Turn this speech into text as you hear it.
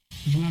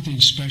There's nothing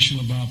special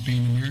about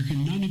being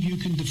American. None of you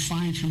can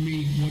define for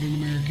me what an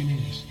American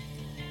is.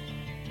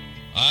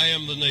 I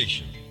am the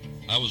nation.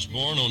 I was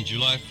born on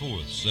July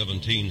 4th,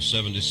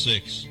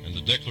 1776, and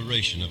the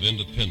Declaration of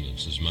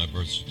Independence is my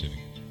birth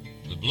certificate.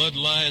 The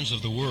bloodlines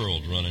of the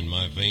world run in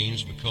my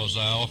veins because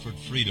I offered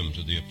freedom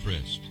to the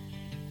oppressed.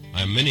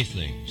 I am many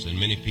things and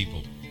many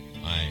people.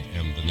 I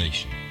am the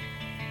nation.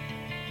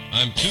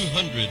 I'm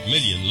 200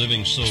 million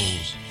living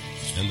souls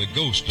and the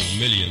ghost of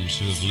millions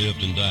who have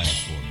lived and died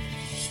for me.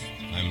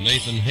 I'm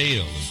Nathan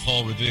Hale and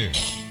Paul Revere.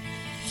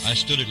 I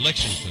stood at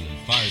Lexington and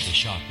fired the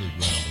shot heard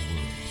round the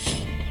world.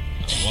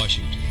 I'm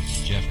Washington,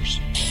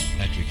 Jefferson,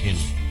 Patrick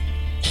Henry.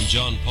 I'm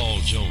John Paul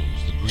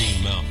Jones, the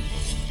Green Mountain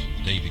Boys,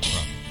 Davy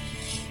Crockett.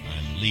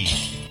 I'm Lee.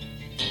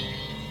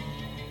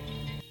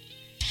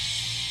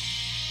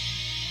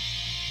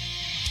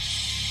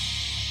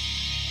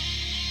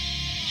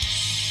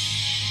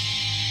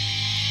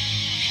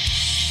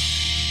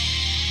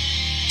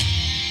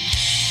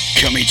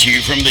 Coming to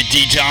you from the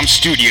D-Tom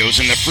Studios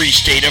in the free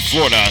state of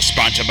Florida,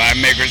 sponsored by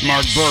Maker's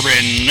Mark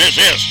Bourbon, this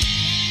is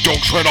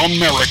Don't Tread on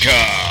America.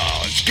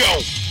 Let's go.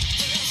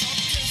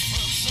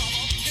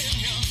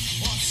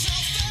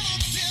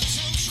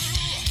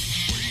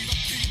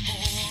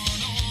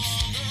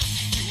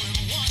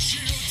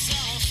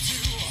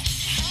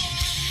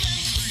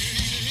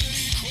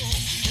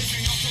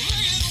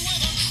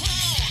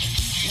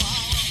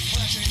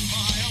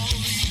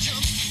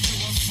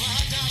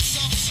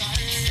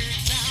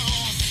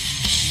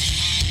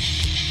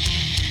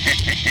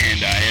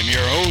 And I am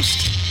your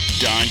host,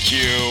 Don Q.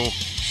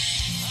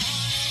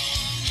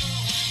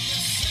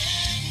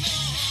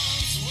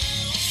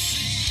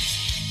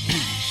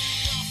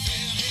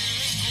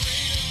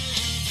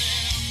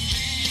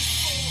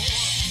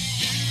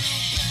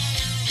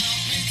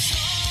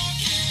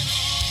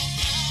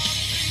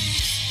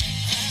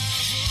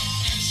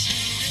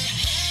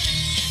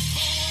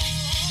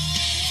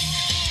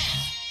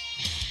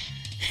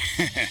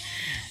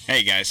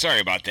 Hey guys, sorry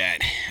about that.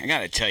 I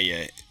gotta tell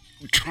you,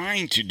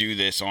 trying to do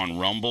this on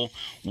Rumble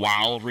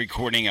while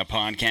recording a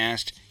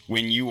podcast,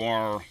 when you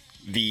are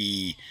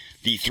the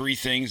three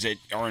things that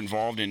are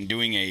involved in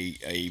doing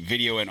a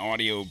video and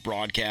audio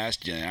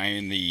broadcast, I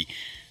am the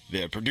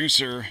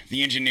producer,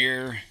 the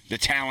engineer, the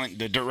talent,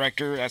 the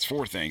director. That's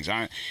four things.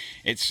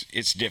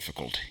 It's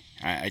difficult,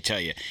 I tell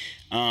you.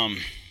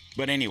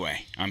 But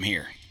anyway, I'm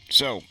here.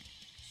 So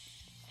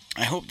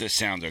I hope this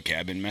sounds okay.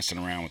 I've been messing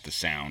around with the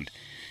sound,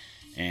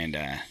 and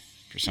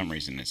for some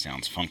reason it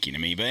sounds funky to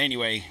me. But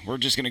anyway, we're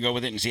just going to go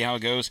with it and see how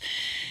it goes.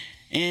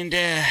 And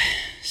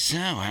so,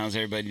 how's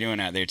everybody doing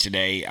out there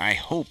today? I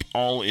hope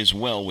all is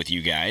well with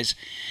you guys.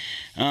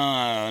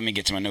 Let me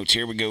get to my notes.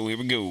 Here we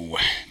go.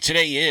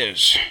 Today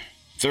is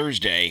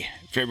Thursday,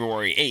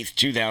 February 8th,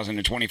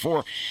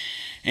 2024.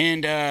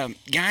 And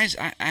guys,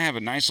 I have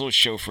a nice little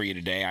show for you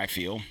today, I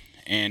feel.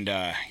 And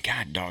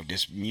God, dog,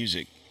 this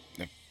music,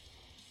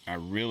 I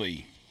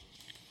really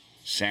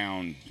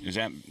sound,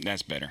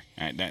 that's better.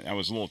 That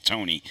was a little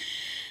tony.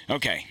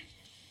 Okay.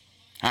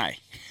 Hi.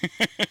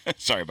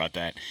 Sorry about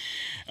that.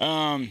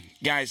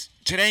 Guys,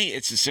 today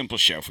it's a simple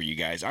show for you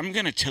guys. I'm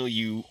going to tell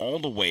you all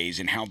the ways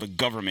and how the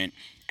government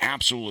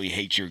absolutely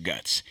hates your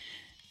guts.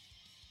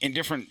 And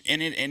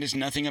it's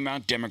nothing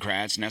about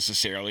Democrats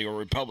necessarily or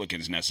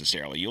Republicans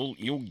necessarily.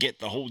 You'll get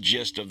the whole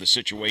gist of the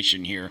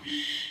situation here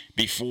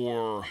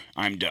before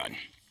I'm done.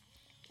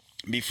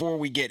 Before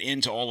we get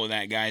into all of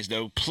that, guys,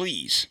 though,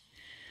 please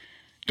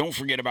don't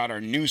forget about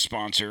our new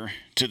sponsor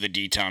to the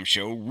D-Tom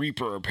Show,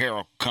 Reaper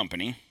Apparel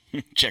Company.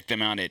 Check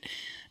them out at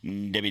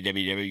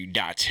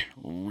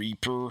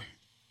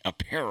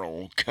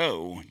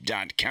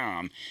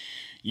www.reaperapparelco.com.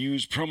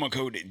 Use promo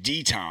code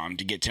DTOM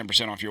to get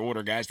 10% off your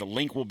order, guys. The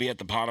link will be at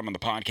the bottom of the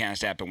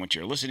podcast app and what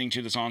you're listening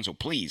to this on. So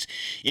please,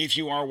 if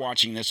you are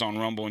watching this on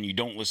Rumble and you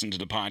don't listen to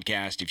the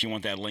podcast, if you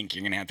want that link,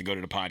 you're going to have to go to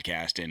the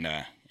podcast and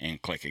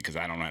click it, because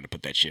I don't know how to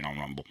put that shit on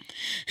Rumble.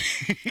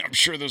 I'm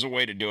sure there's a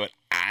way to do it.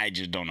 I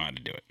just don't know how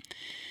to do it.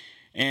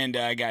 And,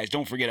 guys,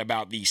 don't forget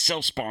about the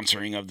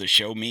self-sponsoring of the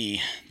show, me,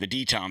 the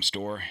D-Tom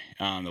Store.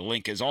 The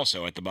link is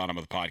also at the bottom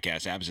of the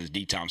podcast app. It says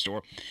D-Tom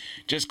Store.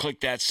 Just click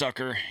that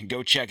sucker.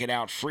 Go check it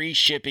out. Free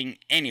shipping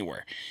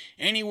anywhere.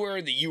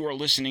 Anywhere that you are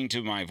listening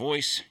to my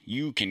voice,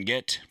 you can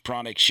get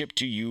products shipped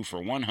to you for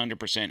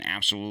 100%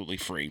 absolutely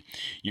free.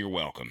 You're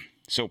welcome.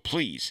 So,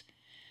 please,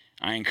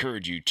 I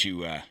encourage you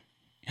to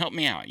help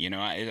me out. You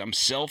know, I'm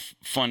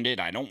self-funded.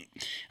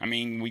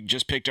 We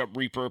just picked up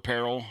Reaper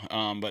Apparel,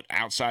 but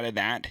outside of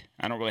that,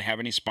 I don't really have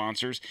any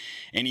sponsors.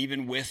 And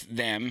even with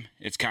them,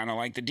 it's kind of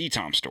like the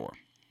D-Tom Store.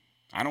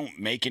 I don't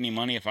make any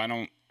money if I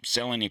don't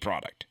sell any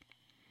product.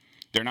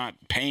 They're not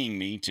paying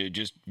me to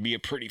just be a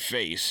pretty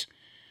face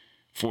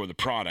for the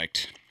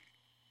product.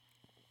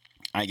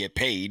 I get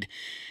paid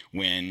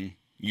when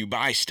you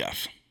buy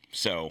stuff.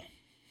 So,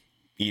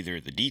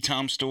 either the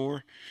D-Tom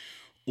Store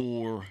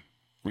or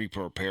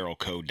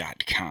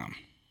ReaperApparelCo.com.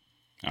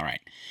 All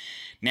right.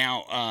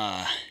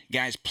 Now,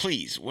 guys,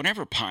 please,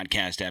 whatever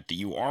podcast app that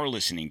you are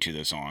listening to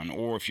this on,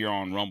 or if you're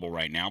on Rumble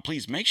right now,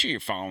 please make sure you're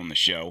following the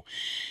show.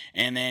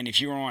 And then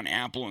if you're on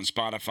Apple and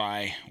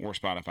Spotify,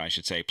 I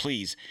should say,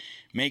 please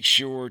make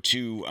sure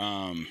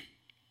to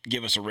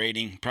give us a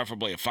rating,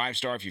 preferably a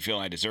 5-star if you feel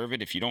I deserve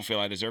it. If you don't feel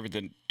I deserve it,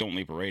 then don't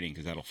leave a rating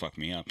because that'll fuck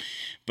me up.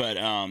 But,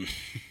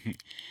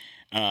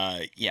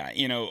 yeah,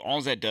 you know,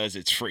 all that does,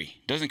 it's free.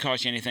 Doesn't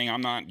cost you anything.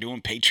 I'm not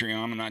doing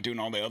Patreon. I'm not doing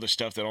all the other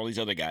stuff that all these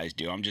other guys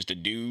do. I'm just a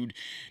dude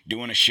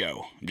doing a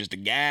show. I'm just a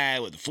guy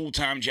with a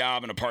full-time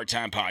job and a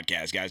part-time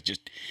podcast, guys.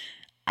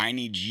 I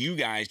need you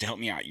guys to help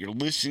me out. You're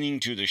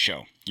listening to the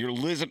show. You're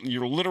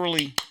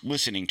literally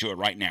listening to it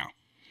right now.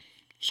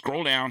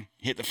 Scroll down,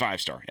 hit the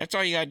 5-star. That's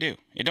all you got to do.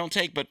 It don't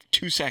take but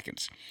 2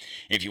 seconds.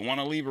 If you want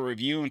to leave a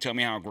review and tell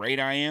me how great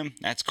I am,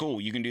 that's cool.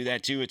 You can do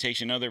that too. It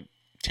takes you another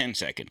 10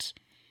 seconds.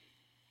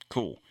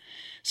 Cool.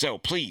 So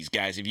please,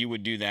 guys, if you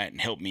would do that and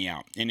help me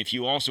out. And if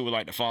you also would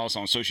like to follow us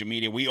on social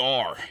media, we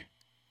are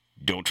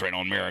Don't Tread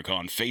on America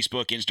on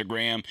Facebook,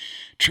 Instagram,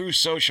 True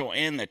Social,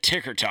 and the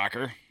Ticker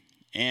Talker.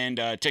 And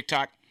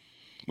TikTok,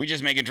 we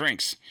just making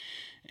drinks.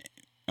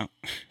 Oh,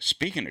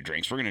 speaking of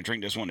drinks, we're going to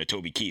drink this one to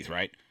Toby Keith,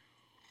 right?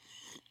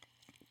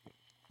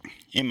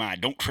 In my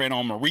Don't Tread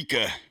on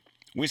America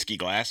whiskey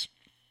glass.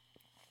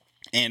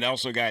 And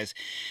also, guys,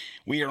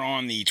 we are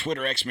on the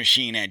Twitter X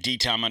machine at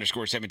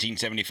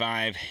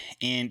dtom_1775.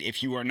 And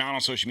if you are not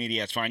on social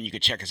media, that's fine. You can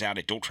check us out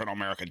at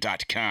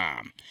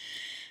don'ttreadonamerica.com.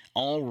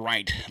 All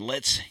right,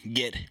 let's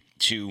get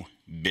to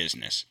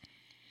business.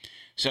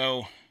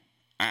 So,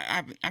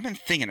 I've been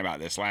thinking about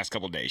this last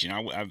couple of days. You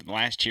know,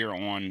 last year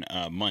on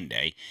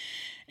Monday.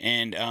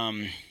 And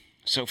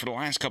so for the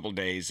last couple of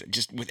days,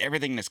 just with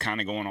everything that's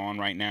kind of going on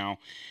right now,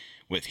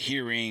 with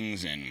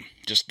hearings and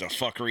just the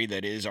fuckery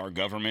that is our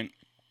government,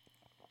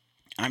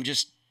 I'm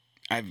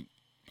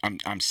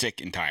sick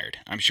and tired.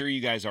 I'm sure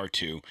you guys are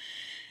too.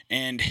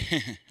 And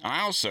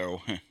I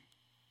also,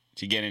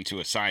 to get into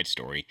a side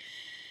story,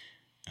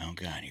 oh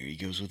God, here he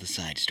goes with a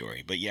side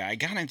story. But yeah, I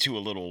got into a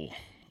little,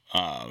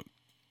 I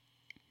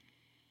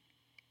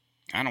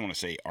don't want to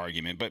say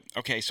argument, but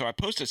okay, so I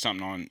posted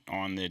something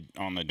on the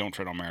Don't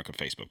Tread on America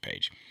Facebook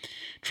page,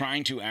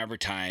 trying to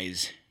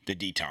advertise the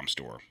DTOM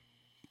store,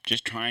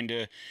 just trying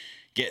to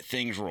get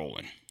things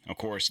rolling. Of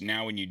course,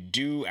 now when you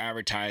do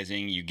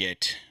advertising, you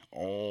get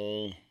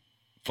all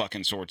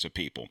fucking sorts of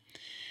people.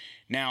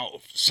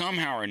 Now,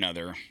 somehow or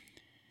another,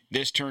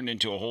 this turned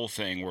into a whole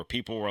thing where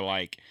people were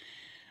like,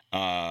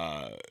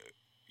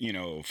 you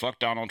know, fuck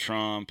Donald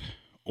Trump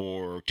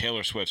or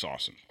Taylor Swift's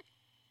awesome.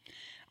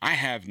 I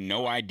have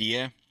no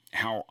idea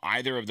how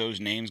either of those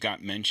names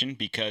got mentioned,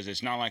 because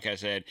it's not like I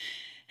said,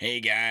 hey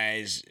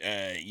guys,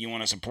 you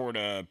want to support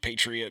a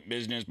patriot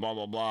business, blah,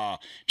 blah, blah.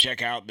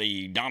 Check out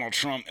the Donald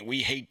Trump,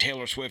 we hate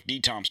Taylor Swift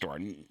DTOM store.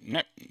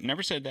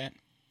 Never said that.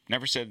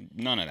 Never said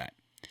none of that.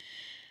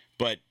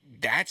 But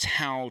that's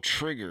how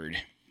triggered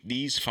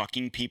these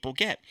fucking people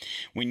get.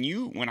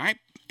 And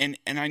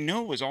I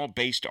know it was all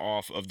based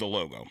off of the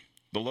logo.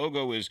 The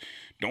logo is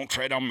Don't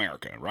Tread on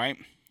America, right?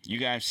 You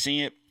guys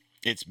see it?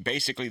 It's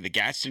basically the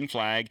Gadsden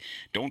flag,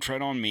 Don't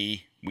Tread on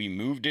Me. We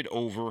moved it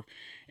over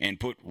and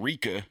put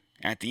Rika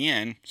at the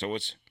end, so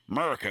it's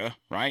America,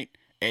 right?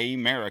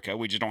 America.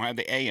 We just don't have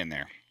the A in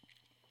there.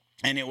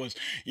 And it was,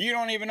 you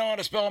don't even know how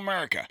to spell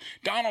America.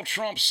 Donald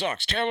Trump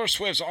sucks. Taylor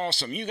Swift's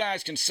awesome. You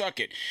guys can suck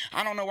it.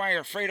 I don't know why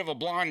you're afraid of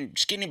a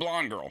skinny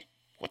blonde girl.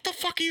 What the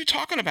fuck are you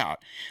talking about?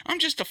 I'm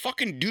just a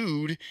fucking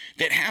dude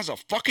that has a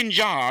fucking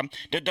job,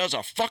 that does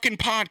a fucking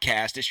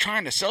podcast, is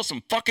trying to sell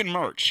some fucking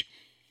merch.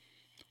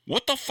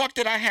 What the fuck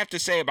did I have to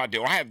say about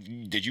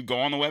it? Did you go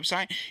on the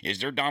website? Is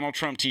there Donald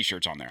Trump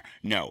t-shirts on there?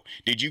 No.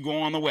 Did you go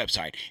on the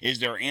website? Is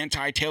there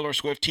anti-Taylor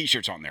Swift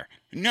t-shirts on there?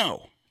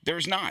 No,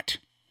 there's not.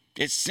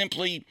 It's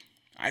simply,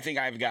 I think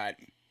I've got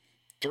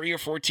 3 or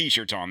 4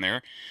 t-shirts on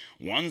there.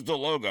 One's the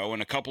logo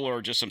and a couple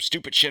are just some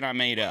stupid shit I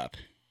made up.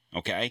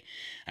 Okay?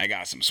 I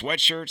got some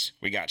sweatshirts.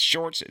 We got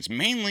shorts. It's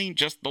mainly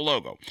just the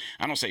logo.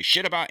 I don't say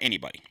shit about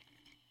anybody.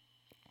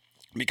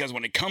 Because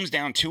when it comes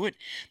down to it,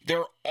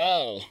 they're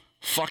all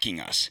fucking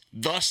us.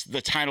 Thus,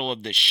 the title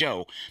of this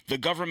show, The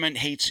Government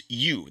Hates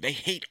You. They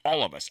hate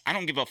all of us. I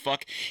don't give a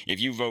fuck if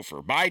you vote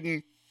for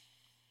Biden,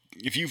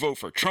 if you vote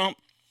for Trump,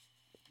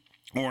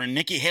 or in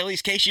Nikki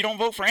Haley's case, you don't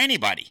vote for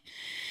anybody.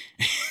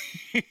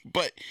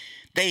 But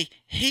they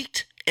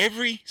hate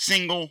every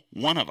single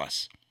one of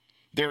us.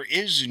 There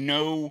is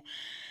no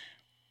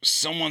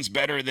someone's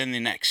better than the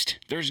next.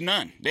 There's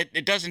none.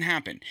 It doesn't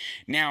happen.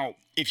 Now,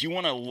 if you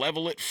want to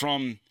level it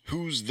from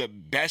who's the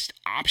best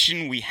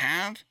option we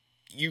have,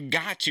 you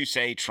got to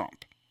say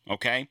Trump,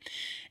 okay?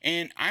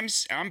 And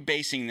I'm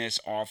basing this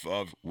off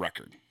of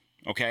record,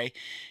 okay?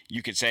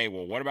 You could say,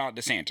 well, what about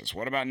DeSantis?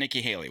 What about Nikki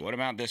Haley? What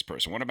about this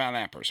person? What about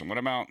that person? What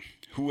about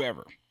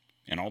whoever?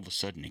 And all of a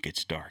sudden it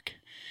gets dark.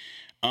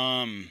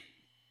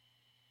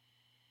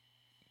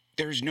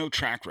 There's no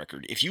track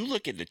record. If you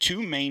look at the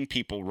 2 main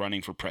people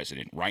running for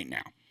president right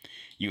now,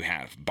 you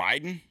have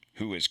Biden,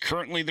 who is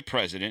currently the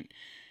president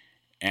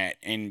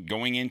and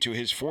going into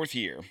his 4th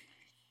year,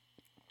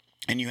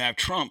 And you have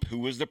Trump, who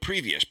was the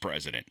previous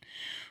president,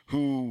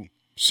 who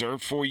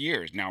served 4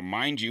 years. Now,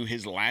 mind you,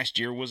 his last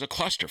year was a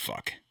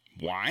clusterfuck.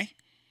 Why?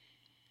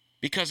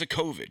 Because of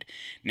COVID.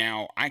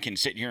 Now, I can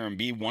sit here and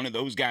be one of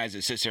those guys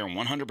that sits there and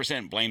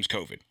 100% blames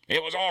COVID.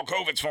 It was all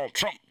COVID's fault.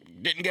 Trump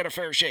didn't get a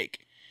fair shake.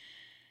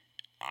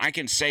 I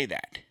can say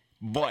that.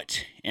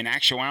 But in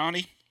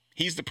actuality,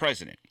 he's the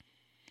president.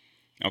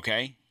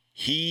 Okay?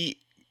 He,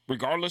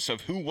 regardless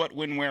of who, what,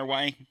 when, where,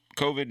 why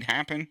COVID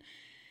happened,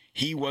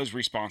 he was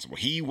responsible.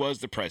 He was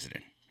the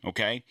president.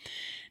 Okay?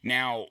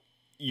 Now,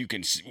 we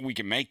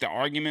can make the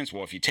arguments,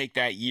 well, if you take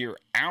that year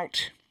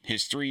out,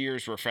 his 3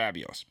 years were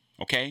fabulous.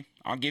 Okay?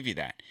 I'll give you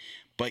that.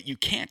 But you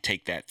can't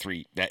take that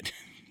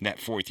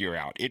fourth year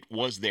out. It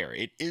was there.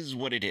 It is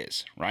what it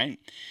is, right?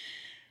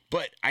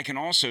 But I can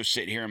also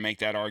sit here and make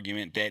that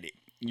argument that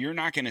you're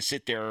not going to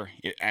sit there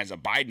as a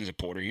Biden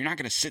supporter. You're not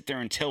going to sit there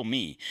and tell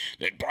me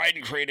that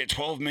Biden created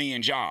 12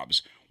 million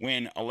jobs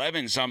when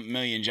 11-some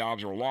million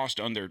jobs were lost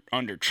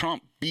under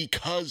Trump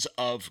because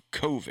of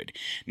COVID.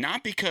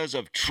 Not because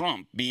of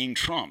Trump being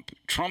Trump.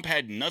 Trump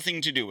had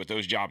nothing to do with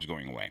those jobs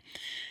going away.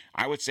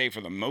 I would say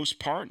for the most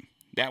part,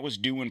 that was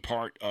due in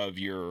part of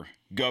your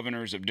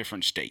governors of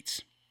different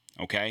states.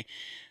 Okay?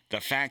 The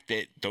fact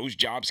that those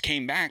jobs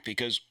came back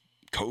because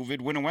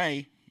COVID went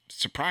away.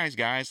 Surprise,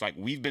 guys. Like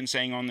we've been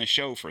saying on this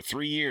show for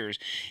 3 years,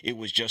 it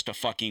was just a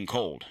fucking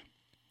cold.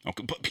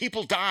 Okay, but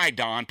people died,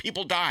 Don.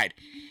 People died.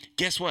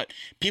 Guess what?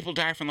 People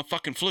died from the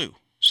fucking flu.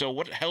 So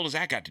what the hell does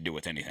that got to do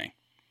with anything?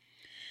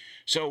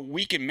 So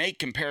we can make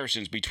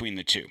comparisons between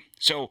the two.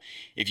 So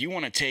if you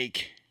want to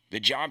take the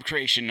job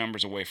creation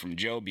numbers away from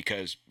Joe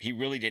because he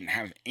really didn't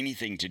have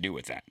anything to do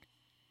with that.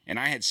 And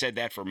I had said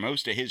that for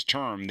most of his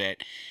term, that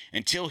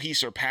until he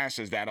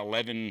surpasses that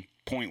 11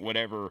 point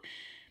whatever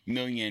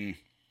million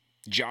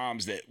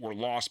jobs that were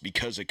lost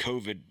because of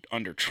COVID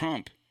under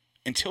Trump,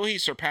 until he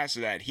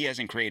surpasses that, he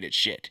hasn't created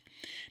shit.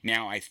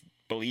 Now, I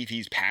believe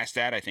he's past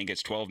that. I think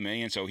it's 12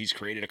 million, so he's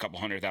created a couple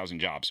 100,000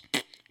 jobs.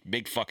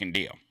 Big fucking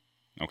deal.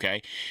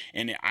 Okay?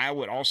 And I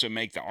would also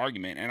make the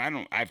argument,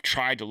 and I've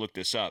tried to look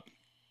this up,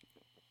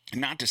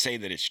 not to say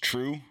that it's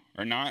true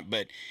or not,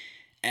 but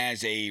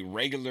as a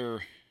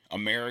regular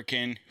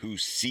American who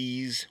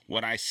sees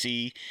what I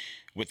see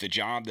with the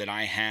job that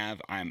I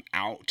have, I'm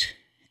out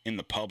in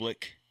the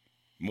public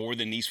more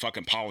than these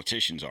fucking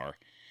politicians are.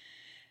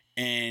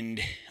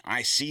 And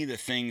I see the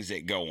things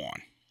that go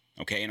on.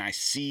 Okay? And I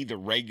see the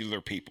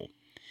regular people.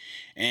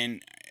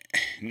 And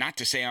not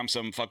to say I'm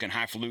some fucking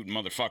highfalutin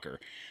motherfucker,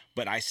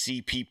 but I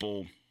see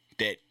people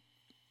that,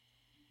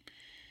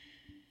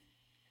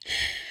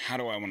 how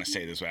do I want to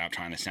say this without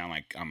trying to sound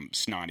like I'm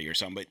snotty or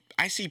something? But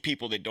I see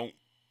people that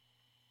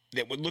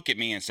would look at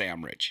me and say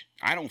I'm rich.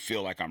 I don't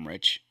feel like I'm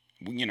rich.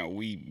 You know,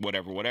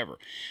 whatever.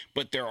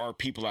 But there are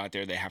people out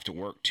there that have to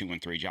work 2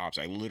 and 3 jobs.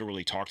 I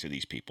literally talk to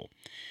these people.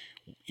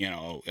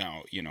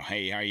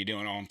 Hey, how you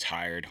doing? Oh, I'm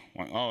tired.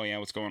 Oh, yeah,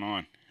 what's going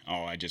on?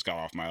 Oh, I just got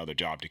off my other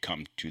job to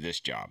come to this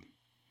job.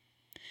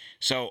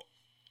 So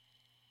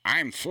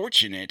I'm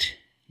fortunate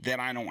that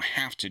I don't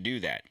have to do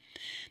that.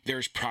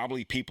 There's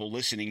probably people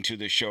listening to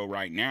this show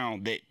right now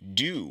that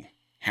do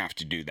have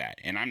to do that.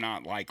 And I'm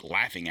not like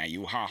laughing at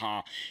you,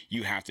 haha,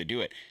 you have to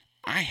do it.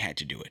 I had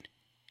to do it.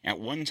 At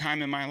one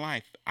time in my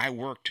life, I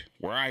worked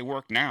where I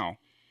work now,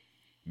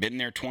 been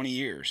there 20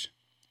 years.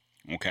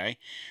 Okay?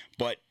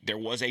 But there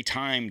was a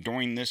time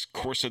during this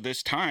course of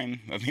this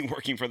time of me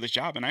working for this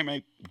job, and I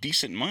made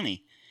decent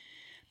money,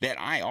 that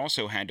I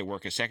also had to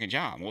work a second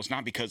job. Well, it's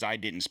not because I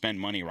didn't spend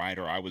money right,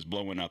 or I was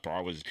blowing up, or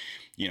I was,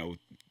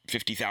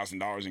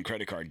 $50,000 in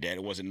credit card debt.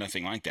 It wasn't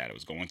nothing like that. I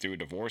was going through a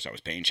divorce. I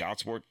was paying child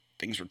support.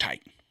 Things were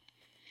tight.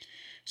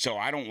 So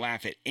I don't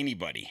laugh at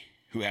anybody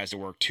who has to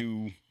work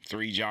 2,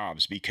 3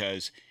 jobs,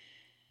 because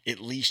at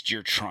least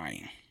you're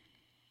trying.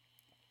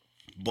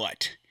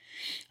 But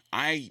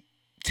I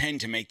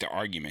tend to make the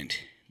argument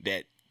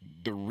that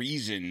the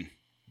reason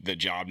the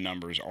job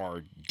numbers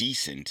are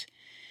decent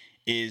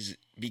is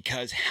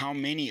because how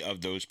many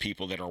of those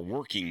people that are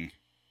working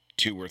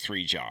 2 or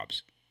 3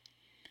 jobs?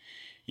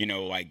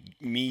 Like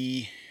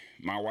me,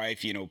 my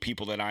wife,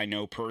 people that I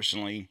know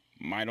personally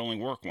might only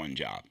work 1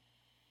 job.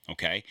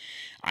 Okay?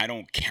 I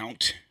don't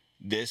count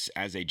this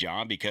as a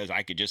job because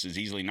I could just as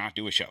easily not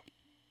do a show.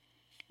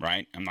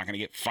 Right? I'm not going to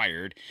get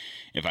fired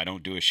if I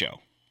don't do a show.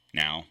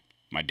 Now,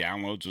 my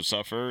downloads will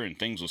suffer and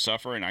things will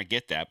suffer, and I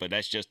get that, but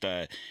that's just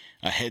a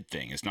head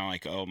thing. It's not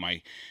like, oh,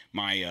 my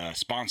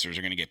sponsors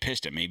are going to get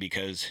pissed at me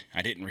because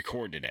I didn't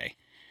record today.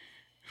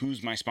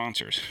 Who's my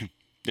sponsors?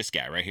 This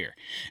guy right here.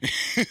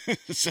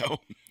 So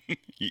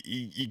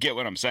you get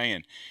what I'm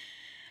saying.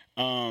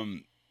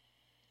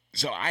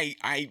 So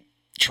I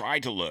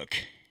tried to look,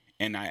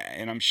 and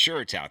I'm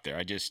sure it's out there.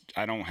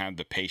 I don't have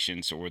the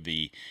patience or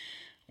the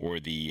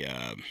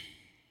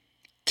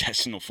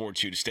intestinal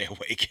fortitude to stay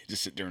awake, to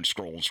sit there and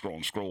scroll.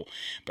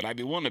 But I'd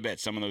be willing to bet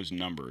some of those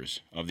numbers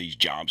of these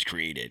jobs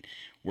created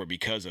were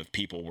because of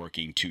people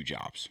working 2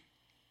 jobs.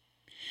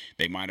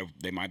 They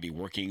might be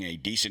working a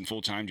decent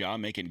full-time job,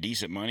 making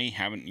decent money,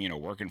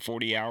 working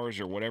 40 hours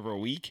or whatever a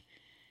week.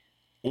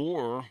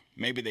 Or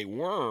maybe they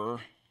were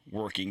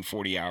working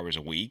 40 hours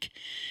a week,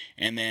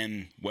 and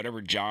then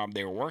whatever job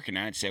they were working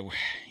at said,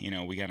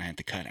 well, we got to have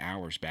to cut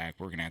hours back.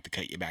 We're going to have to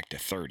cut you back to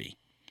 30.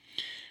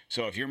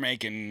 So if you're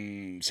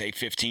making, say,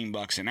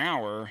 $15 an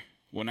hour,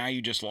 well, now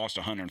you just lost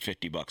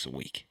 $150 a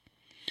week.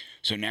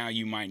 So now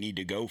you might need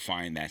to go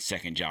find that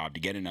second job to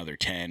get another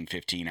 10,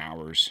 15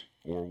 hours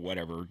or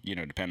whatever,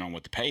 depending on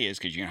what the pay is,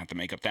 because you're going to have to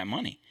make up that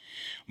money.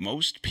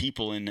 Most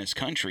people in this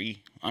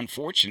country,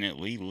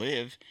 unfortunately,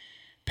 live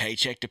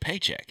paycheck to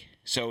paycheck.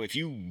 So if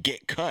you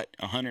get cut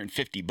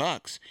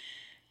 $150,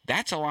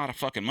 that's a lot of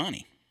fucking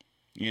money.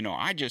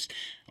 Let's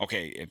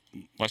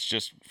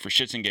just, for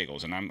shits and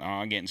giggles, and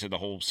I'll get into the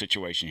whole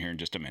situation here in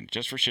just a minute.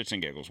 Just for shits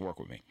and giggles, work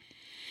with me.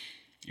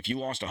 If you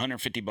lost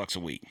 $150 a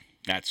week,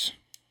 that's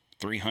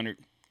 $300,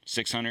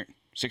 $600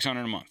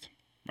 a month,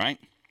 right?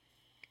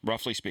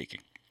 Roughly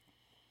speaking.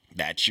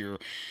 That's your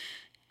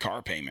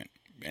car payment,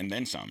 and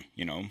then some,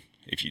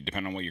 if you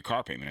depend on what your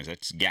car payment is.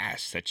 That's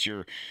gas. That's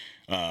your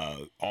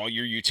all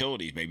your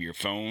utilities, maybe your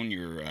phone,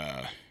 your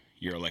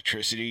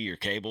electricity, your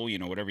cable,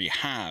 whatever you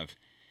have.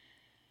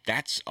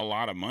 That's a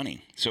lot of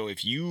money. So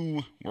if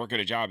you work at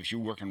a job, if you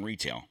work in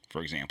retail,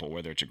 for example,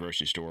 whether it's a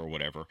grocery store or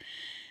whatever,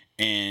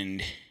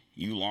 and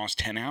you lost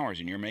 10 hours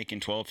and you're making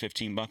 $12,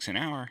 $15 an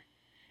hour,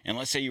 and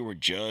let's say you were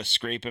just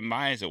scraping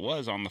by as it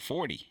was on the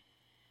 40.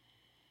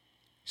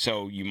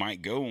 So you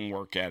might go and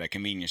work at a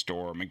convenience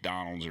store or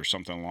McDonald's or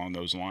something along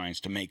those lines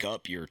to make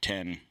up your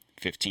 10,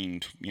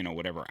 15,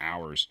 whatever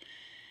hours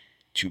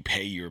to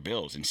pay your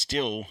bills and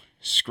still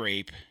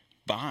scrape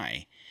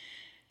by.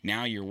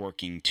 Now you're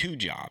working 2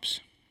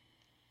 jobs.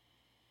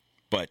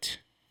 But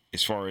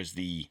as far as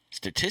the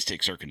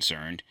statistics are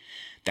concerned,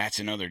 that's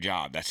another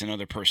job. That's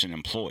another person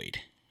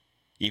employed,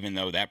 even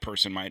though that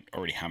person might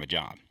already have a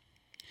job.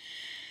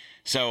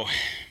 So,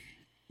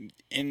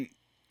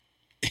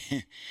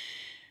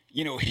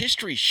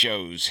 history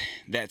shows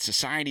that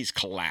societies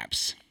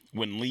collapse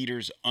when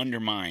leaders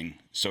undermine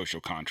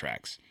social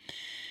contracts.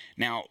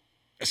 Now,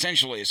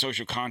 essentially, a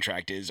social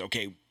contract is,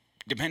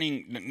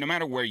 no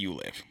matter where you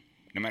live,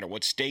 no matter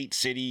what state,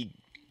 city,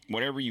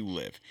 whatever you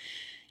live,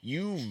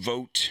 you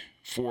vote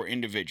for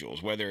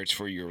individuals, whether it's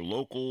for your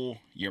local,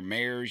 your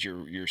mayors,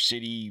 your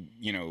city,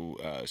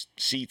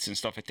 seats and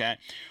stuff like that,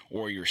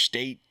 or your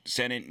state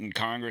Senate and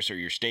Congress, or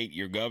your state,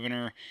 your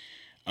governor,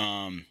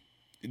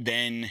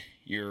 then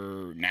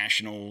your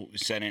national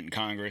Senate and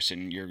Congress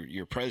and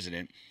your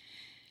president.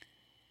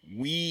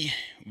 We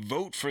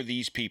vote for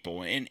these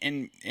people,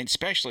 and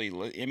especially,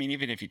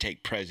 even if you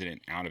take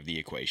president out of the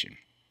equation,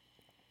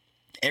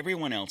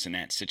 everyone else in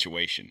that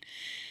situation,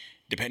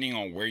 depending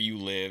on where you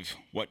live,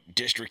 what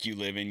district you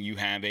live in, you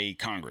have a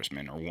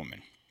congressman or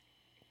woman.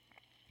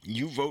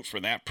 You vote for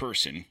that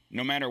person,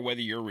 no matter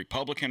whether you're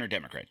Republican or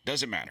Democrat,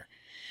 doesn't matter.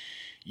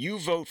 You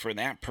vote for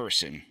that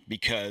person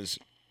because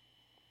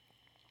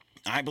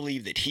I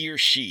believe that he or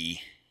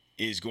she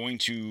is going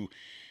to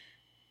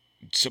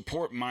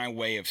support my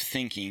way of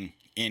thinking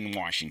in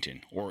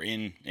Washington, or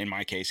in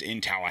my case, in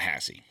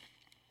Tallahassee.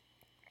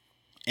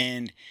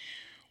 And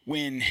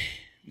when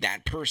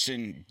that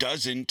person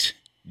doesn't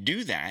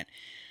do that,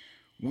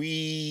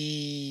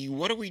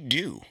 what do we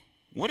do?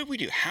 What do we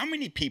do? How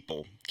many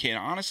people can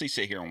honestly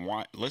sit here and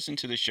listen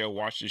to the show,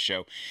 watch the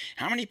show?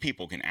 How many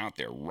people can out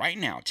there right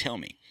now tell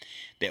me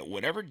that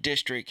whatever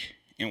district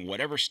in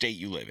whatever state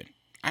you live in,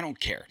 I don't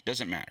care,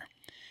 doesn't matter,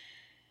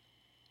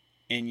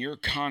 and your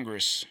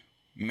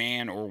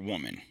congressman or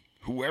woman,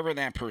 whoever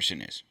that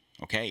person is,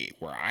 okay,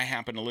 where I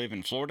happen to live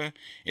in Florida,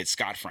 it's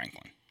Scott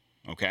Franklin,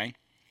 okay?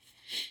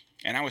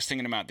 And I was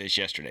thinking about this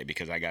yesterday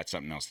because I got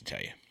something else to tell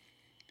you.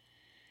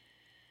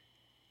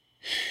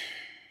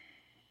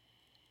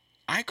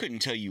 I couldn't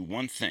tell you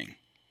one thing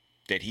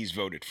that he's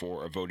voted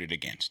for or voted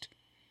against.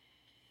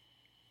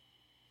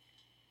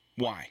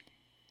 Why?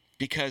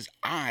 Because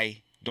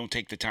I don't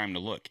take the time to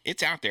look.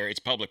 It's out there. It's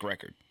public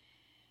record.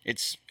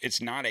 It's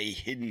not a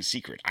hidden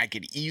secret. I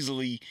could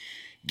easily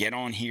get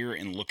on here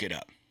and look it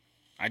up.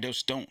 I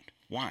just don't.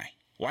 Why?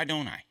 Why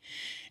don't I?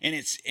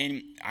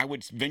 And I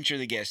would venture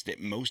the guess that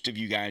most of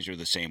you guys are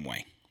the same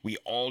way. We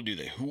all do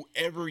that.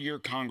 Whoever your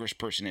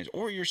congressperson is,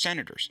 or your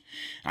senators.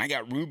 I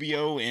got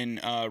Rubio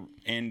and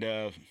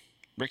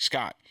Rick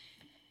Scott.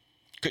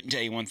 Couldn't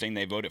tell you one thing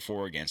they voted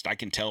for or against. I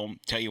can tell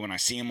you when I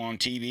see them on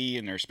TV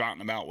and they're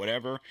spouting about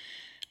whatever.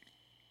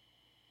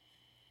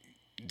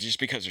 Just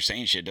because they're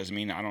saying shit doesn't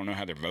mean I don't know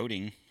how they're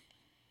voting.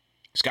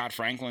 Scott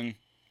Franklin,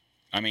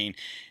 the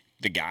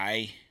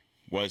guy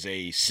was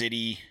a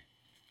city,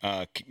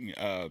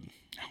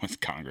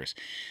 with Congress,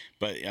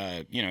 but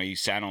he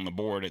sat on the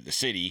board at the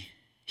city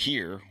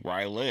here where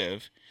I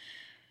live.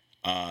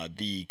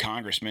 The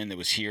congressman that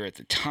was here at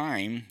the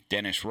time,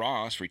 Dennis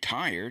Ross,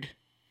 retired,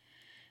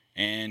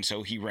 and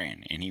so he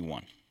ran and he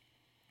won.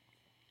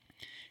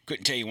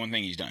 Couldn't tell you one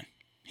thing he's done.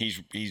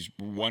 He's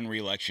won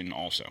re-election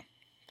also.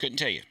 Couldn't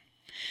tell you.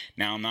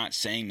 Now, I'm not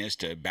saying this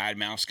to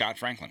badmouth Scott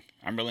Franklin.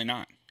 I'm really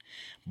not.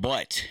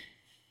 But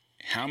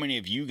how many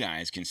of you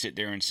guys can sit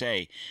there and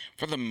say,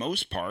 for the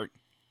most part,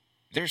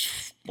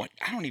 there's,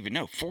 I don't even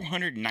know,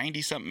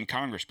 490-something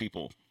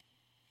people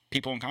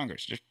in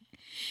Congress. Just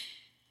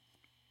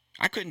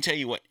I couldn't tell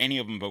you what any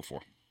of them vote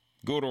for,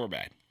 good or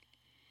bad.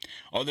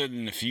 Other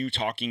than the few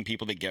talking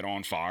people that get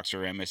on Fox or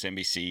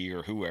MSNBC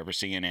or whoever,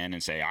 CNN,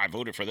 and say, I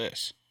voted for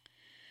this.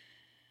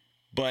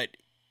 But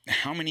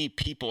how many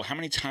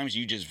times do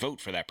you just vote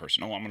for that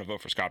person? Oh, I'm going to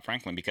vote for Scott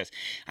Franklin because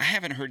I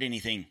haven't heard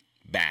anything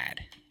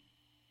bad,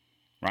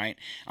 right?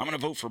 I'm going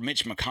to vote for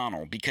Mitch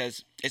McConnell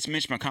because it's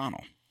Mitch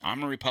McConnell.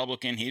 I'm a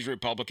Republican. He's a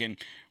Republican.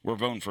 We're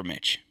voting for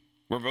Mitch.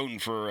 We're voting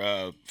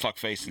for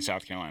fuckface in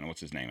South Carolina.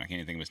 What's his name? I can't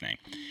even think of his name.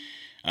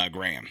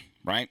 Graham,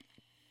 right?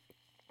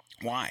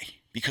 Why?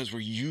 Because we're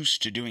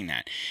used to doing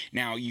that.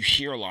 Now, you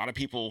hear a lot of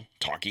people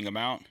talking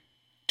about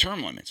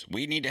term limits.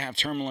 We need to have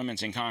term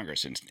limits in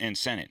Congress and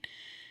Senate.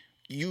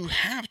 You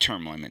have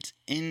term limits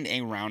in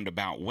a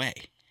roundabout way.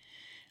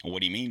 And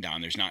what do you mean,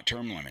 Don? There's not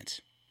term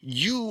limits.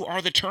 You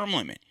are the term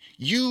limit.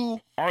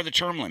 You are the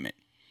term limit.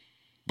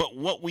 But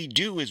what we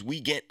do is we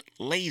get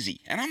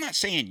lazy. And I'm not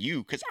saying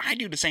you, because I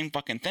do the same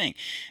fucking thing.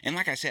 And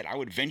like I said, I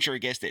would venture a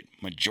guess that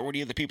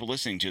majority of the people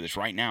listening to this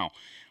right now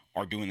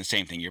are doing the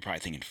same thing. You're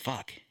probably thinking,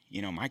 fuck,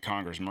 my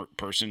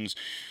congressperson's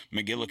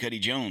McGillicuddy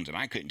Jones, and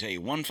I couldn't tell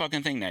you one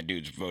fucking thing that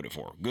dude's voted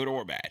for, good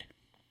or bad.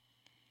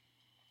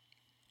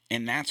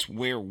 And that's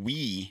where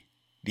we,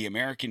 the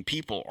American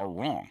people, are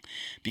wrong.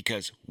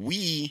 Because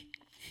we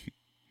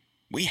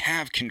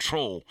have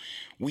control.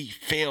 We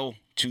fail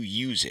to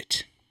use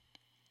it.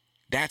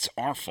 That's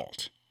our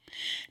fault.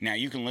 Now,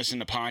 you can listen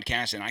to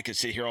podcasts, and I could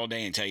sit here all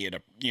day and tell you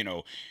to,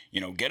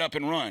 get up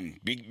and run,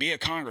 be a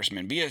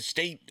congressman, be a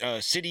state,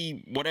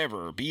 city,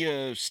 whatever, be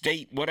a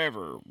state,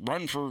 whatever,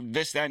 run for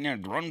this, that, and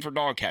that, run for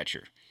dog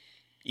catcher.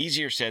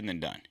 Easier said than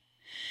done.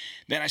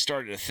 Then I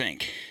started to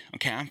think,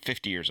 okay, I'm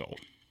 50 years old.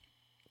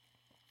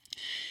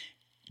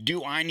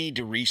 Do I need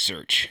to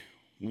research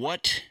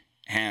what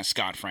has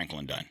Scott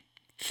Franklin done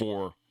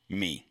for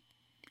me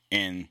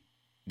in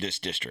this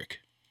district?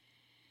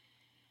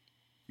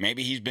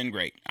 Maybe he's been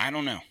great. I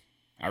don't know.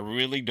 I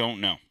really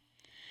don't know.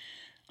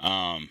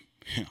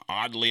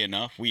 Oddly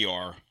enough, we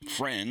are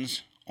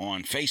friends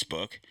on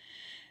Facebook,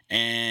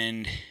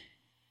 and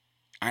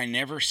I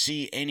never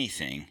see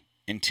anything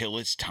until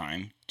it's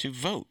time to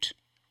vote.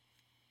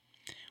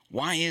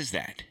 Why is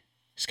that?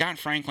 Scott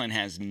Franklin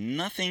has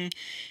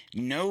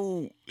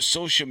no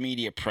social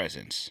media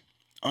presence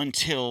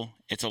until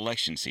it's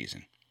election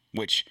season,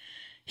 which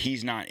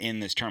he's not in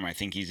this term. I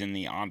think he's in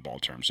the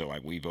oddball term. So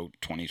like we vote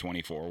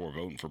 2024, we're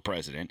voting for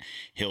president.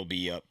 He'll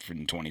be up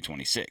in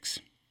 2026,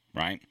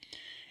 right?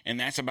 And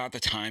that's about the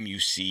time you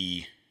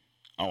see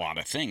a lot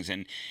of things.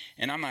 And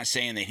I'm not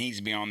saying that he needs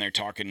to be on there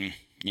talking,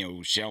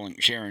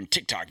 sharing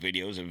TikTok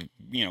videos of,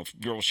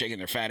 girls shaking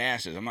their fat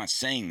asses. I'm not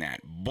saying that,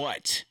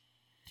 but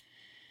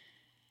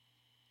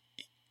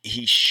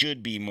he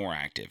should be more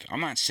active. I'm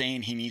not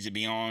saying he needs to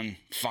be on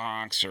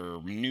Fox or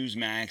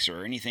Newsmax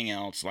or anything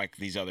else like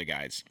these other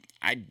guys.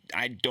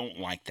 I don't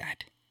like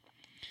that.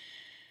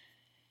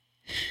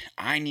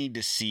 I need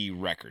to see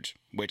records,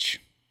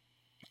 which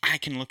I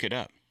can look it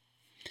up.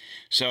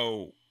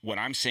 So what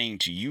I'm saying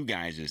to you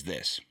guys is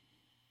this.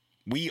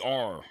 We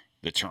are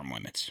the term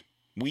limits.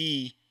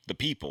 We, the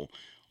people,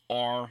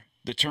 are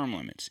the term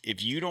limits.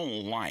 If you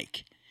don't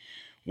like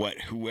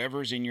what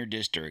whoever's in your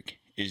district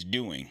is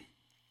doing,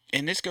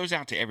 and this goes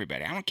out to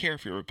everybody. I don't care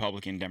if you're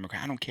Republican,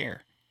 Democrat. I don't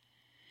care.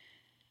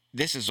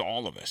 This is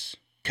all of us.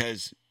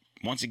 Because,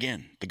 once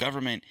again, the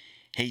government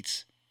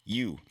hates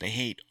you. They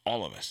hate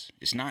all of us.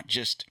 It's not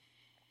just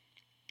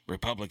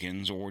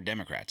Republicans or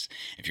Democrats.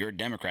 If you're a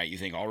Democrat, you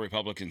think all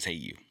Republicans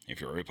hate you. If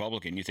you're a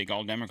Republican, you think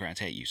all Democrats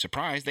hate you.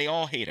 Surprise, they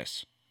all hate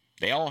us.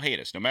 They all hate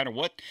us. No matter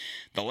what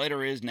the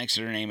letter is next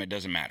to their name, it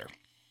doesn't matter.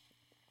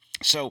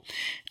 So,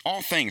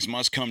 all things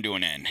must come to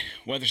an end.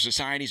 Whether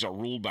societies are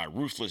ruled by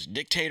ruthless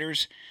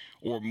dictators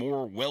or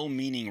more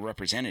well-meaning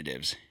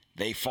representatives,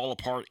 they fall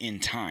apart in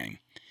time,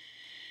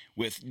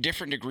 with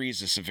different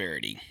degrees of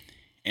severity.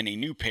 In a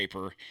new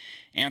paper,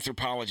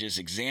 anthropologists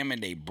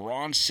examined a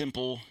broad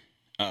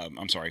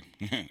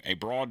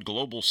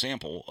global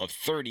sample of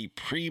 30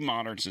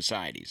 pre-modern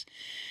societies.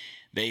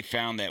 They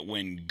found that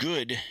when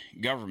good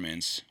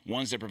governments,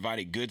 ones that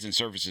provided goods and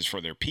services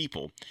for their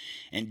people,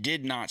 and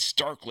did not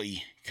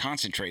starkly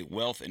concentrate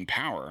wealth and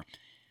power,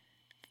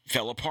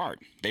 fell apart.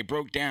 They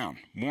broke down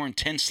more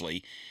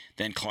intensely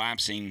than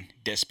collapsing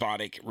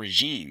despotic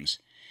regimes.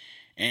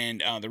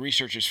 And the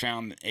researchers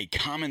found a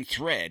common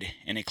thread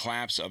in a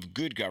collapse of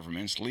good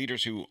governments,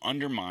 leaders who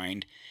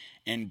undermined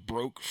and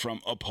broke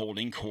from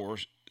upholding core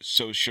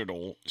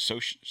sociable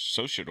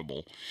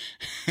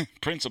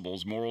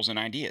principles, morals, and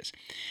ideas.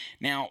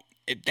 Now,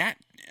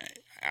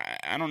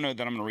 I don't know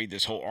that I'm going to read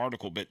this whole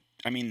article, but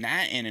I mean,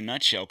 that in a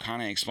nutshell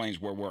kind of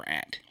explains where we're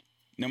at.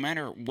 No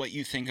matter what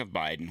you think of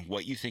Biden,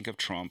 what you think of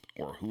Trump,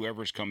 or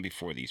whoever's come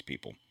before these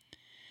people,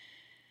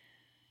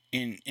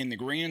 in the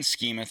grand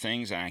scheme of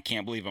things, and I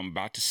can't believe I'm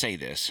about to say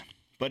this,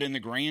 but in the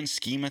grand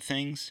scheme of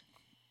things,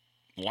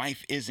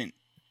 life isn't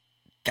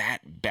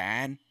that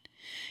bad.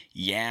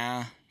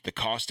 Yeah, the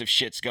cost of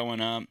shit's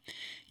going up.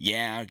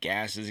 Yeah,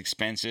 gas is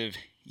expensive.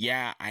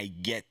 Yeah, I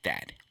get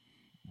that.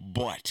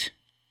 But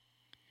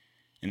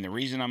And the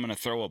reason I'm going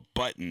to throw a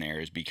but in there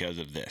is because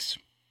of this.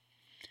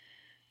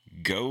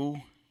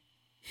 Go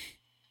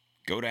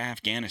to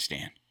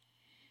Afghanistan.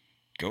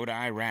 Go to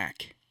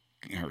Iraq,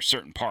 or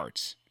certain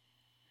parts.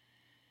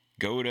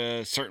 Go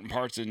to certain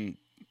parts in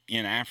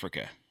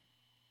Africa,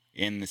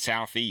 in the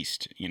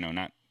southeast,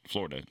 not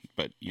Florida,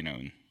 but,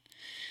 in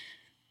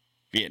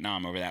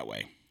Vietnam over that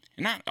way.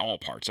 And not all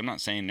parts. I'm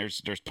not saying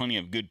there's plenty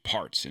of good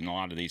parts in a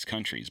lot of these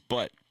countries,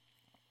 but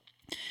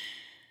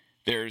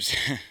there's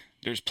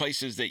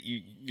places that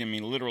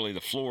literally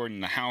the floor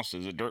in the house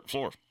is a dirt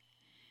floor.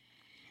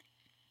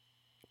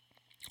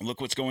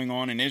 Look what's going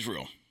on in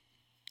Israel.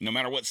 No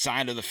matter what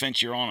side of the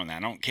fence you're on that, I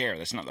don't care.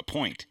 That's not the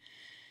point.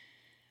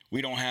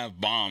 We don't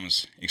have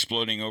bombs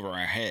exploding over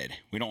our head.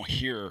 We don't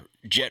hear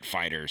jet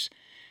fighters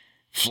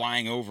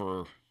flying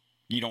over.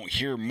 You don't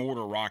hear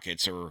mortar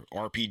rockets or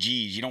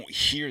RPGs. You don't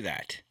hear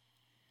that.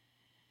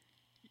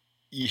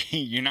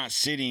 You're not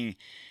sitting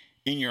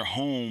in your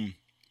home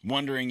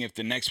wondering if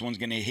the next one's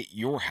going to hit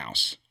your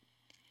house.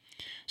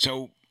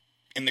 So,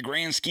 in the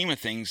grand scheme of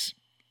things,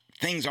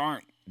 things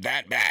aren't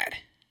that bad.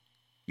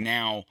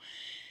 Now,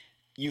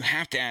 you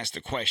have to ask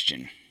the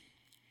question,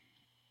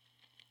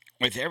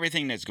 with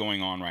everything that's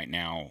going on right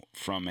now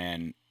from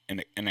an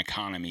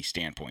economy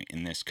standpoint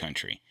in this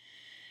country,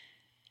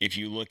 if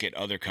you look at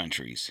other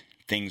countries,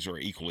 things are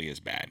equally as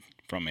bad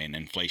from an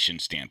inflation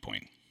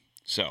standpoint.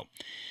 So,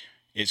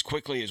 as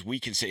quickly as we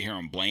can sit here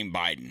and blame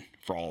Biden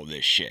for all of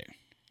this shit,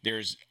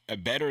 there's a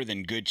better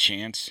than good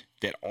chance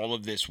that all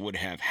of this would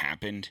have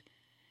happened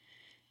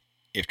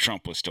if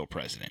Trump was still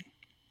president.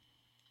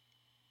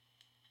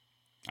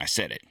 I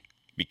said it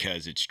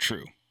because it's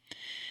true.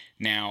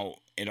 Now,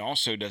 it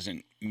also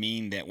doesn't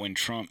mean that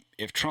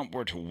if Trump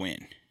were to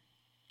win,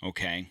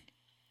 okay,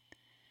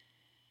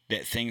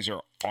 that things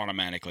are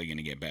automatically going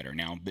to get better.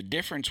 Now, the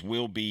difference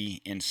will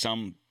be in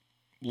some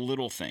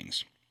little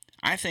things.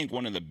 I think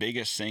one of the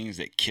biggest things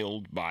that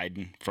killed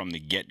Biden from the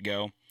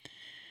get-go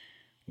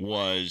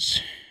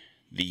was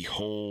the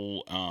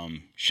whole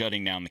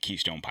shutting down the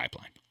Keystone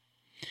Pipeline.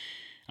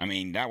 I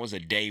mean, that was a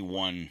day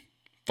one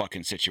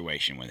fucking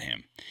situation with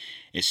him.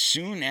 As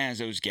soon as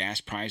those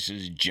gas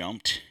prices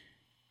jumped,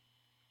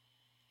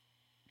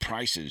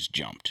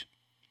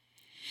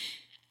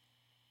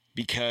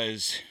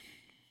 because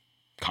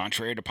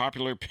contrary to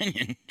popular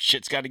opinion,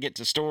 shit's got to get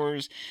to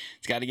stores.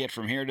 It's got to get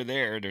from here to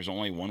there. There's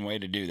only one way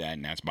to do that,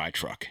 and that's by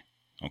truck.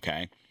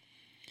 Okay?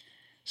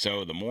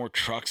 So the more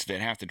trucks that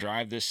have to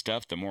drive this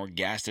stuff, the more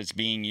gas that's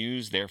being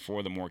used.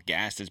 Therefore, the more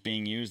gas that's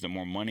being used, the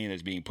more money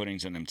that's being put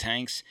into them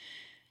tanks.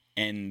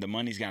 And the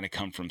money's got to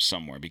come from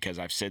somewhere, because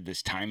I've said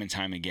this time and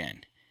time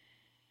again.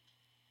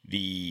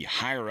 The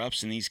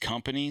higher-ups in these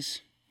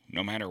companies,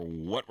 no matter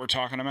what we're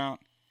talking about,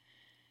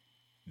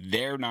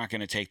 they're not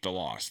going to take the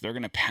loss. They're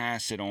going to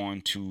pass it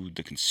on to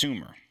the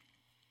consumer.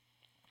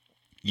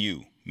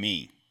 You,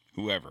 me,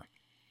 whoever.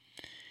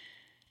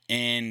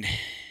 And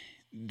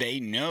they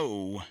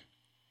know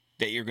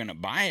that you're going to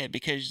buy it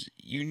because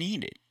you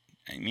need it.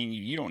 I mean,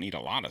 you don't need a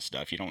lot of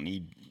stuff. You don't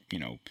need,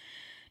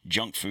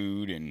 junk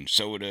food and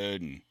soda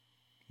and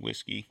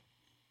whiskey.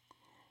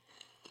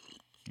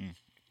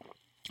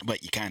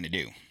 But you kind of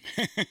do.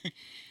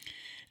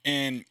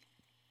 And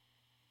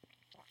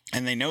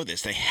they know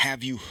this. They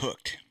have you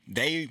hooked.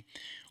 They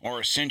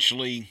are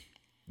essentially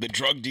the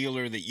drug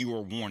dealer that you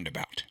were warned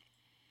about.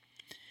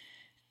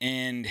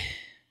 And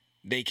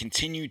they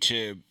continue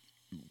to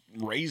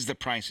raise the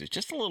prices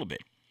just a little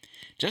bit.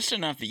 Just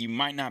enough that you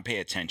might not pay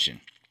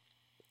attention.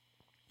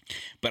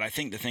 But I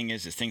think the thing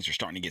is things are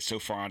starting to get so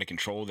far out of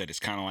control that it's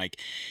kind of like,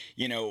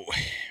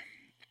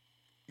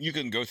 you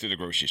can go through the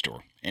grocery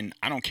store, and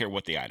I don't care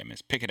what the item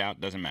is. Pick it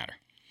out, doesn't matter.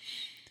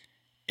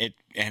 It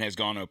has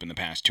gone up in the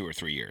past 2 or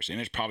 3 years, and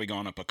it's probably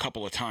gone up a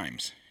couple of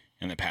times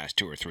in the past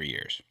 2 or 3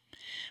 years.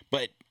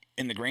 But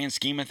in the grand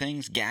scheme of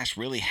things, gas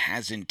really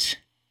hasn't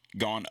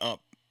gone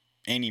up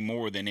any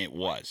more than it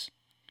was.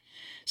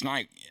 It's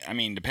not,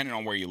 depending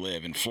on where you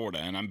live in Florida,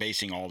 and I'm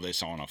basing all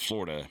this on a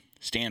Florida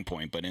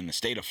standpoint, but in the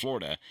state of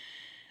Florida,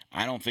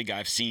 I don't think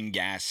I've seen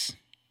gas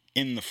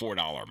in the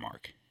 $4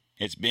 mark.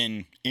 It's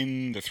been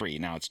in the $3.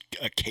 Now, it's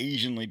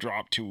occasionally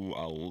dropped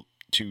to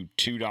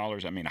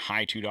 $2. A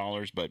high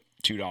 $2, but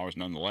 $2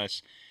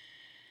 nonetheless.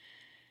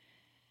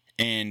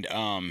 And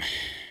I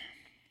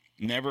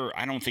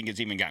don't think it's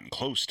even gotten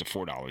close to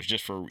 $4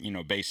 just for,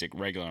 basic,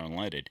 regular,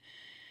 unleaded.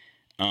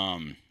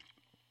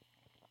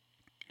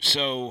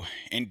 So,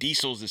 and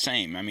diesel's the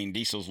same.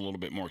 Diesel's a little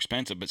bit more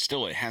expensive, but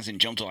still it hasn't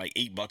jumped to like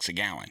 $8 a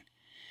gallon.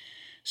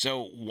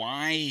 So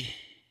why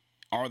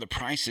are the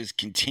prices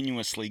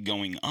continuously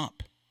going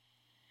up?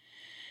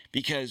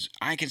 Because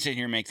I can sit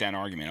here and make that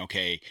argument.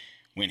 Okay,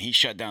 when he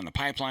shut down the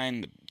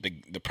pipeline,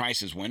 the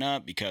prices went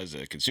up because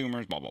of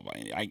consumers, blah, blah, blah.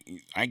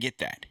 I get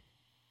that.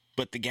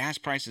 But the gas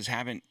prices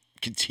haven't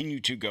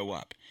continued to go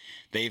up.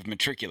 They've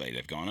matriculated.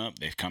 They've gone up.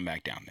 They've come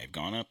back down. They've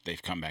gone up.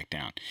 They've come back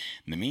down.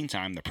 In the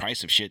meantime, the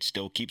price of shit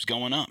still keeps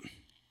going up.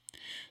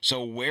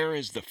 So where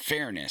is the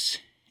fairness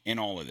in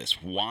all of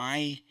this?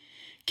 Why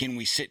can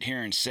we sit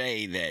here and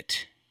say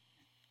that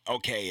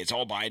okay, it's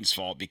all Biden's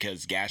fault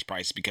because gas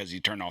prices, because he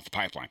turned off the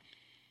pipeline.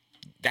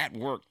 That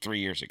worked 3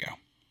 years ago,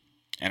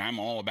 and I'm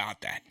all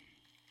about that.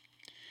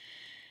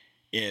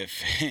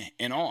 If,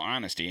 in all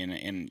honesty,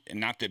 and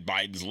not that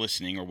Biden's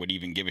listening or would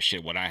even give a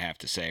shit what I have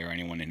to say or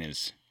anyone in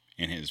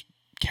his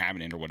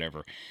cabinet or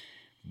whatever,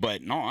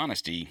 but in all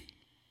honesty,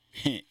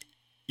 it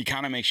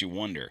kind of makes you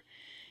wonder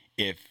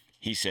if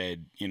he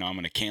said, I'm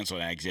going to cancel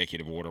that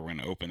executive order, we're going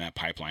to open that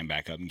pipeline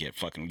back up and get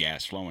fucking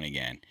gas flowing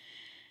again,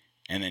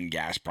 and then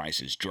gas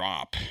prices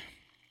drop,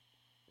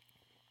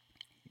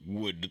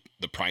 would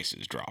the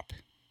prices drop?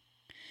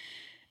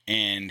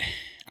 And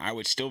I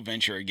would still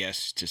venture a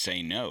guess to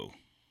say no.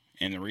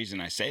 And the reason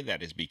I say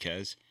that is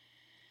because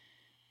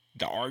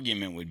the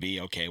argument would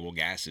be, okay, well,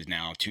 gas is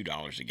now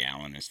 $2 a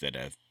gallon instead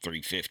of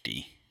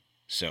 $3.50.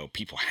 So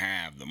people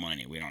have the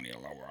money. We don't need to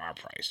lower our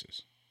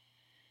prices.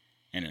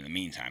 And in the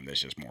meantime,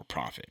 there's just more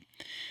profit.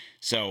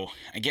 So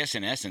I guess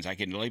in essence, I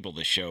can label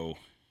the show,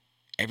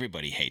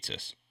 Everybody Hates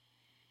Us.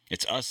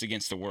 It's us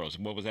against the world.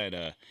 What was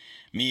that?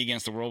 Me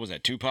Against the World? Was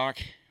that Tupac?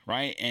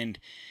 Right? And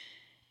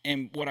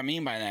what I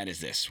mean by that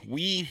is this.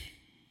 We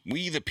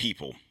the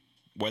people,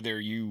 whether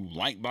you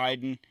like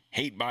Biden,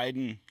 hate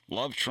Biden,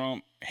 love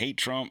Trump, hate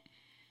Trump,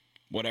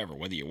 whatever,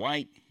 whether you're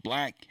white,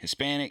 black,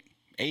 Hispanic,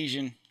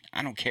 Asian,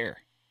 I don't care.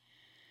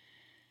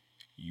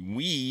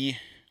 We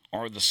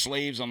are the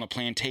slaves on the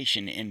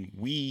plantation, and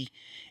we,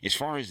 as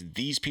far as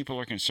these people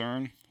are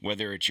concerned,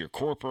 whether it's your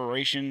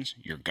corporations,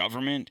 your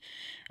government,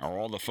 or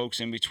all the folks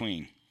in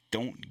between,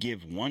 don't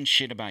give one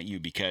shit about you,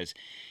 because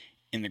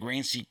in the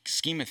grand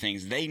scheme of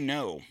things, they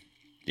know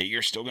that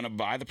you're still going to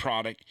buy the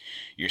product,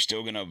 you're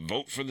still going to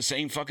vote for the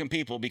same fucking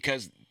people,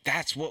 because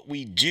that's what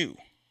we do.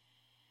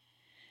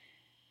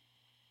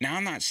 Now,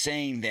 I'm not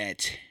saying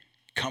that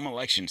come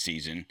election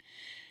season,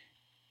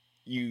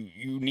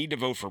 you need to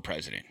vote for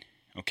president,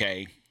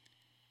 okay?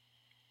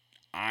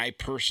 I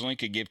personally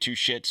could give two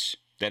shits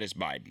that it's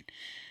Biden.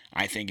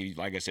 I think,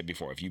 like I said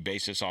before, if you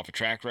base this off of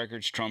track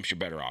records, Trump's your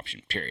better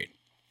option, period.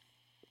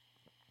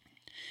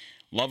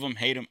 Love him,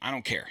 hate him, I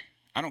don't care.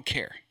 I don't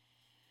care.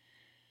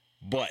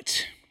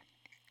 But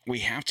we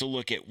have to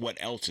look at what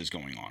else is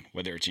going on,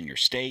 whether it's in your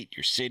state,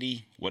 your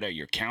city, whatever,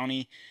 your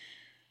county.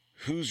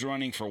 Who's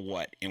running for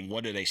what, and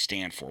what do they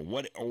stand for?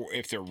 What, or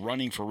if they're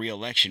running for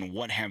re-election,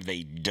 what have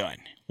they done?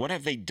 What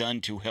have they done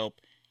to help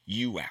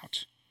you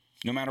out?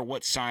 No matter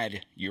what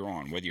side you're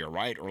on, whether you're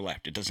right or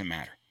left, it doesn't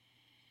matter.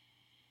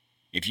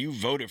 If you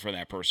voted for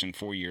that person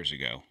 4 years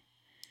ago,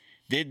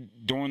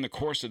 during the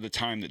course of the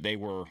time that they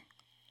were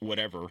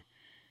whatever,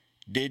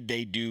 did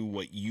they do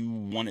what you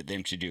wanted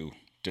them to do,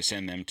 to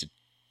send them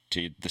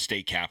to the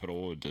state capital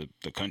or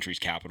the country's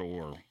capital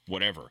or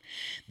whatever?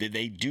 Did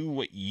they do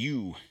what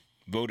you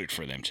voted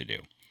for them to do?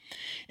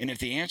 And if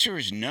the answer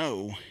is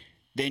no,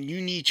 then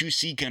you need to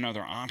seek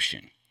another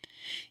option.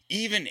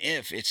 Even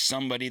if it's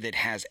somebody that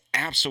has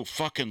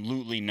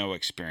absolutely no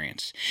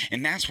experience.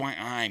 And that's why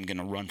I'm going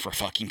to run for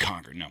fucking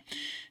Congress. No,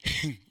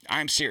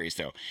 I'm serious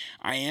though.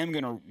 I am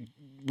going to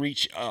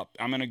reach up.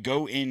 I'm going to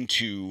go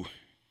into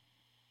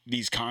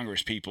these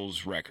Congress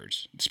people's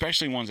records,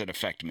 especially ones that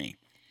affect me.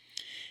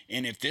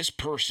 And if this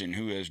person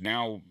who has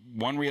now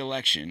won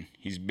re-election,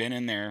 he's been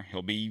in there,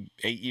 he'll be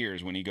 8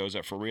 years when he goes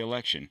up for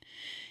re-election.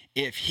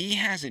 If he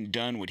hasn't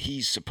done what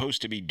he's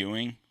supposed to be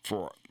doing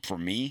for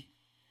me,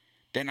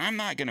 then I'm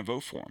not going to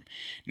vote for him.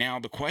 Now,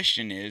 the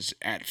question is,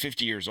 at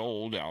 50 years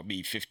old, I'll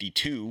be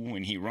 52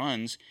 when he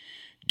runs,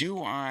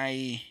 do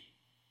I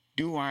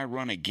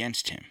run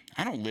against him?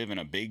 I don't live in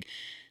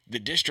the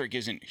district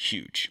isn't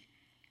huge.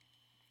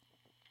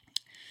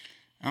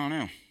 I don't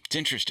know. It's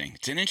interesting.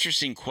 It's an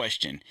interesting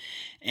question,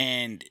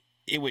 and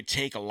it would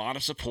take a lot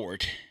of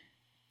support,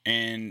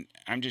 and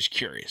I'm just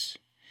curious.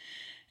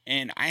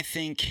 And I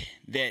think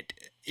that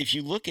if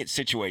you look at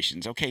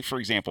situations, okay, for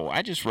example,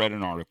 I just read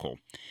an article.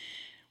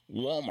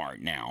 Walmart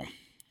now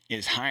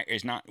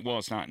it's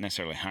not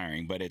necessarily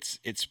hiring, but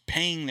it's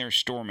paying their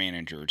store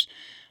managers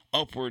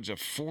upwards of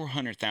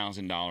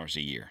 $400,000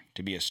 a year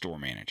to be a store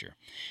manager.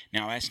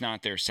 Now, that's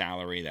not their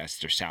salary, that's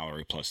their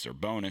salary plus their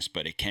bonus,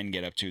 but it can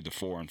get up to the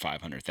 $400,000 and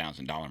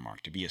 $500,000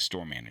 mark to be a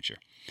store manager.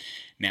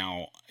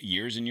 Now,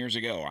 years and years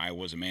ago, I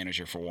was a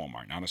manager for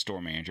Walmart, not a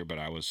store manager, but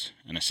I was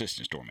an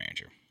assistant store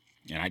manager,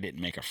 and I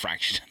didn't make a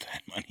fraction of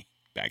that money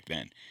back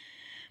then.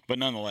 But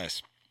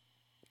nonetheless,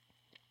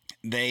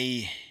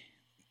 the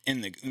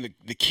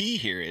key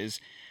here is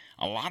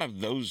a lot of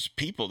those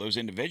people, those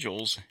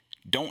individuals,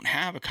 don't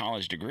have a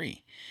college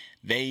degree.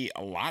 A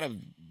lot of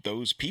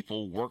those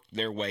people worked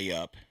their way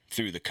up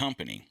through the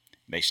company.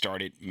 They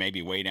started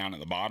maybe way down at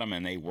the bottom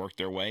and they worked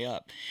their way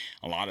up.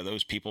 A lot of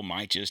those people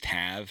might just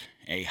have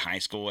a high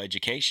school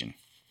education.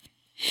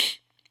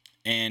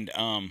 And,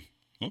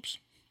 oops.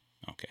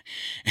 Okay.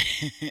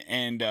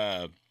 And,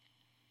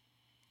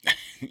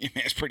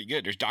 that's pretty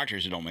good. There's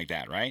doctors who don't make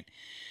that, right?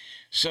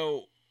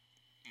 So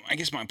I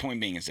guess my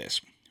point being is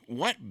this.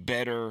 What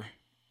better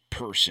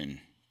person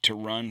to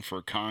run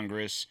for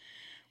Congress,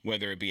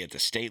 whether it be at the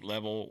state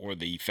level or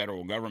the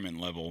federal government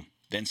level,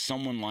 than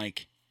someone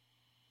like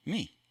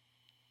me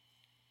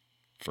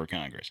for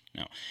Congress?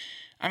 No.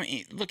 I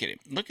mean, look at it.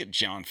 Look at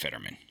John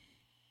Fetterman,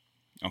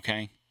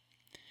 okay,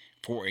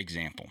 for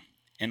example.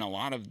 And a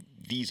lot of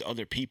these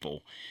other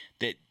people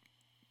that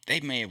they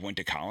may have went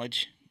to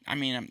college. I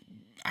mean,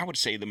 I would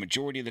say the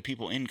majority of the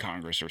people in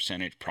Congress or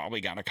Senate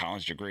probably got a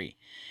college degree.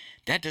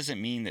 That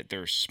doesn't mean that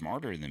they're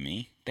smarter than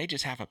me. They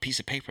just have a piece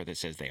of paper that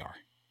says they are.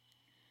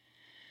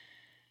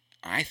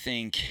 I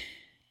think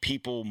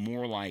people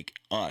more like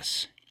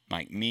us,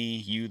 like me,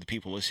 you, the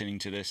people listening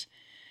to this,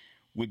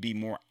 would be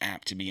more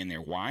apt to be in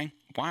there. Why?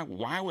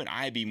 Why would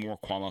I be more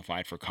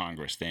qualified for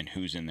Congress than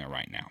who's in there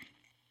right now?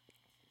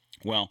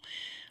 Well,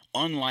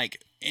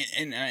 unlike,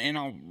 and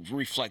I'll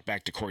reflect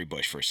back to Cori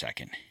Bush for a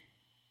second.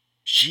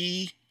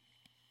 She,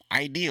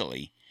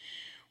 ideally,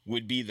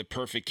 would be the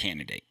perfect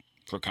candidate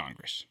for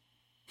Congress.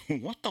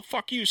 What the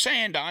fuck are you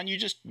saying, Don? You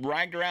just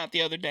ragged her out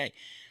the other day.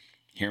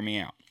 Hear me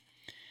out.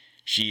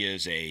 She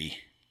is a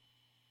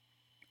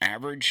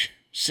average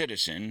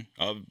citizen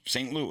of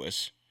St.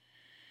 Louis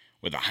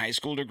with a high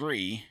school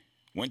degree,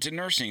 went to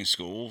nursing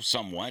school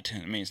somewhat.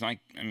 I mean, it's like,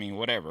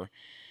 whatever.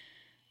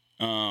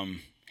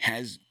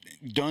 Has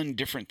done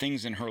different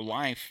things in her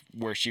life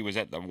where she was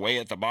way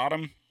at the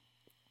bottom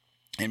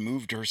and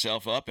moved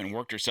herself up and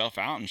worked herself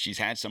out, and she's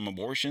had some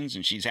abortions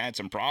and she's had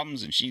some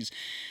problems and she's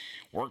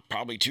worked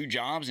probably 2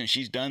 jobs and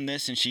she's done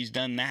this and she's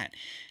done that.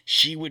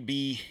 She would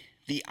be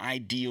the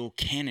ideal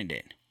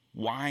candidate.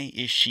 Why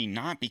is she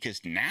not?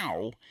 Because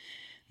now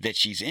that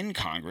she's in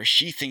Congress,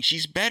 she thinks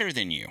she's better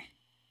than you.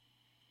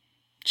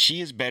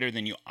 She is better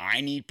than you.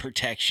 I need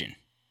protection.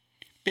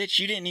 Bitch,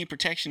 you didn't need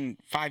protection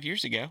 5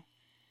 years ago.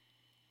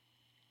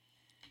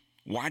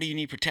 Why do you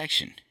need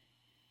protection?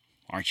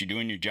 Aren't you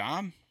doing your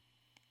job?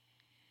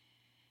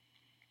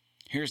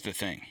 Here's the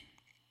thing.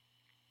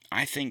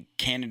 I think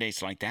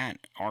candidates like that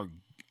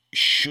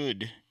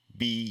should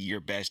be your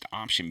best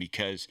option,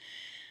 because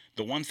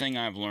the one thing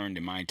I've learned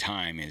in my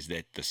time is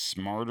that the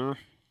smarter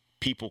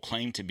people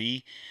claim to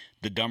be,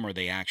 the dumber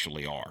they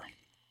actually are.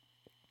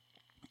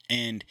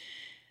 And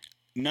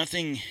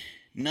nothing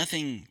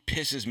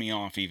pisses me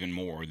off even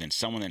more than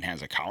someone that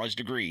has a college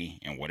degree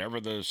in whatever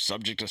the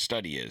subject of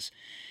study is,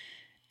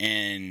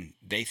 and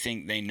they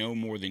think they know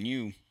more than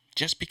you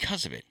just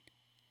because of it.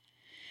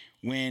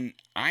 When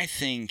I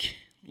think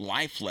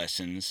life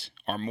lessons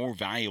are more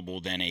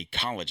valuable than a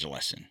college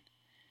lesson.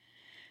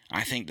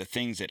 I think the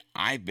things that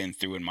I've been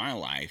through in my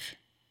life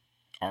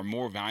are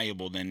more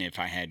valuable than if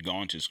I had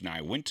gone to school. Now,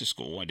 I went to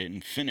school. I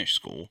didn't finish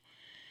school.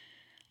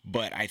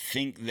 But I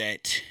think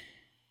that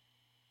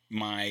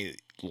my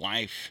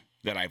life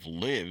that I've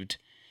lived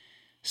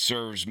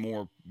serves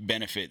more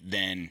benefit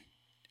than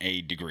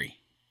a degree.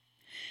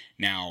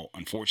 Now,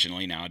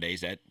 unfortunately,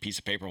 nowadays, that piece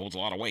of paper holds a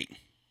lot of weight.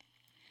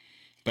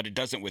 But it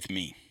doesn't with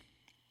me.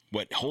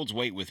 What holds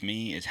weight with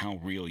me is how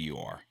real you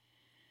are.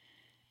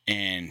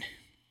 And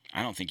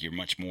I don't think you're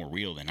much more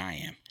real than I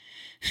am.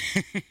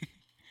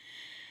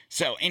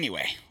 So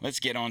anyway,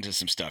 let's get on to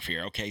some stuff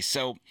here. Okay,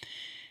 so,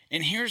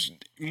 and here's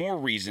more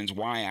reasons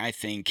why I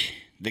think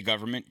the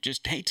government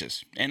just hates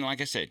us. And like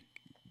I said,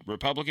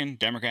 Republican,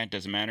 Democrat,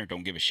 doesn't matter,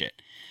 don't give a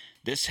shit.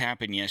 This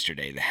happened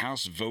yesterday. The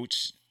House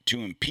votes to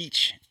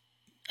impeach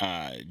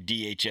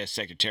DHS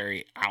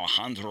Secretary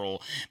Alejandro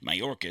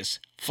Mayorkas,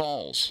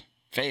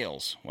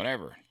 fails,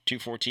 whatever,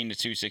 214 to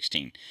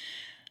 216.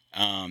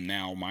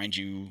 Now, mind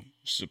you,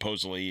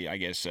 supposedly, I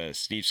guess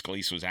Steve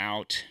Scalise was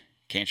out,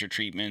 cancer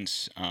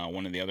treatments.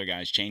 One of the other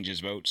guys changed his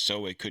vote,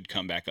 so it could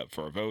come back up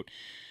for a vote.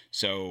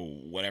 So,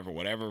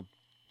 whatever.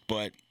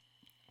 But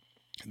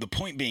the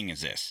point being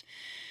is this.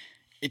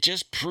 It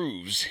just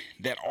proves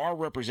that our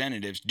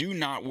representatives do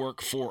not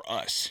work for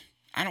us.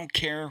 I don't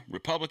care,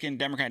 Republican,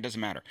 Democrat,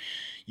 doesn't matter.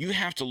 You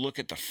have to look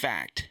at the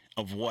fact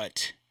of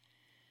what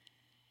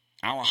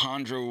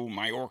Alejandro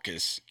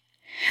Mayorkas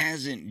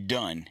hasn't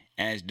done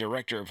as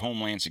Director of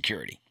Homeland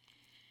Security.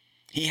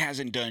 He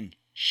hasn't done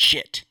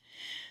shit.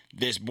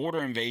 This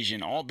border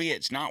invasion, albeit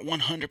it's not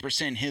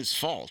 100% his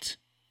fault,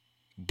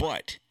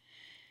 but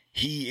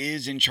he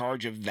is in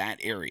charge of that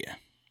area,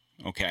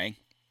 okay?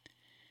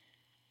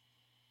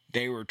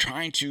 They were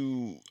trying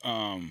to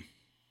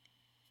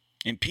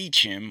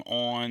impeach him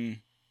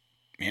on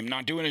him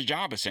not doing his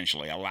job,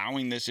 essentially,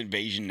 allowing this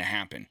invasion to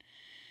happen.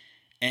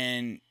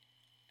 And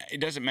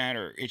it doesn't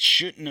matter. It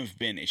should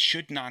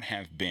not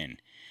have been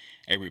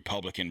a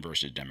Republican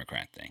versus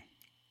Democrat thing.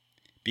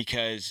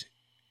 Because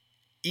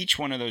each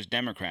one of those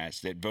Democrats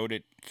that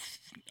voted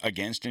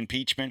against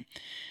impeachment,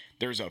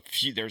 there's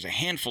a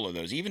handful of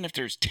those, even if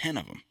there's 10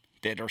 of them,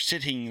 that are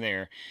sitting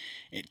there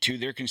to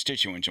their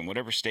constituents in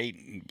whatever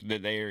state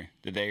that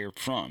they're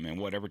from and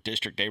whatever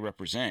district they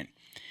represent,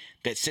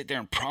 that sit there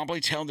and probably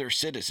tell their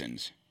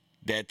citizens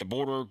that the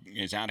border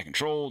is out of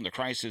control, the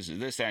crisis is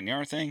this, that, and the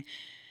other thing.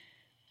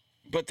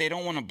 But they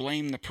don't want to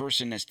blame the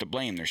person that's to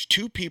blame. There's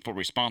 2 people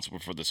responsible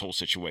for this whole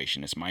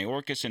situation. It's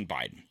Mayorkas and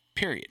Biden,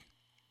 period.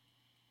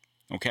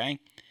 Okay?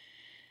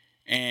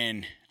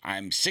 And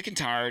I'm sick and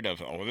tired of,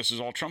 this is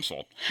all Trump's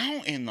fault.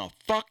 How in the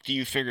fuck do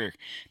you figure?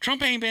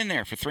 Trump ain't been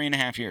there for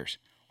 3.5 years.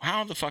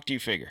 How the fuck do you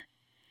figure?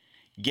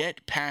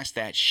 Get past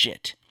that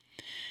shit.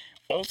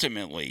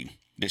 Ultimately,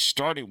 This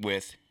started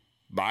with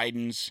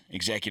Biden's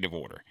executive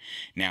order.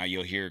 Now,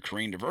 you'll hear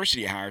Korean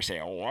diversity hires say,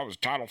 oh, that was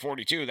Title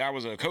 42. That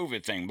was a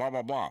COVID thing, blah,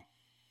 blah, blah.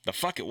 The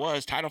fuck it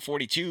was. Title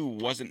 42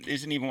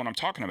 isn't even what I'm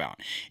talking about.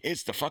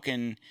 It's the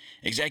fucking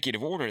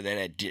executive order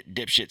that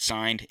dipshit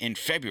signed in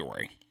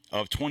February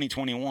of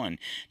 2021,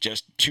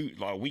 just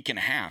a week and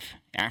a half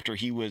after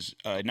he was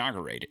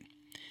inaugurated.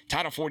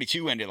 Title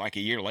 42 ended like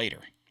a year later.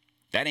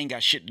 That ain't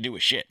got shit to do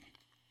with shit.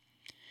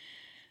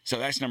 So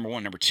that's number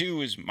one. Number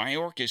two is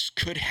Mayorkas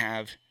could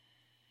have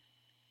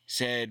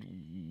said,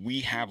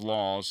 we have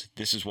laws,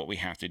 this is what we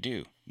have to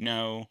do.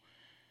 No,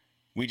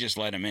 we just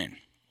let him in.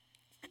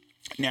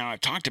 Now,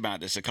 I've talked about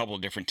this a couple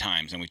of different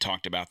times, and we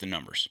talked about the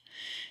numbers.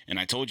 And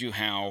I told you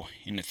how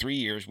in the 3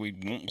 years, we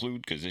won't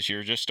include, because this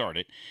year just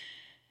started,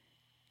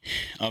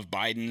 of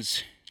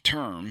Biden's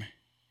term,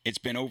 it's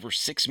been over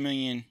 6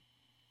 million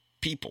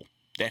people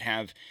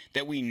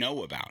that we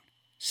know about.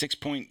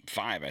 6.5,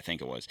 I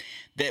think it was,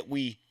 that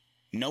we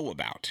know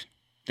about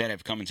that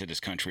have come into this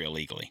country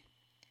illegally.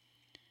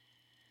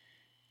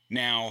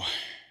 Now,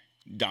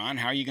 Don,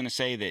 how are you going to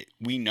say that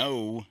we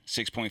know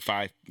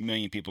 6.5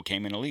 million people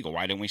came in illegal?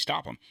 Why didn't we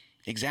stop them?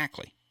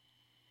 Exactly.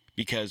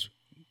 Because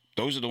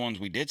those are the ones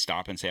we did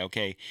stop and say,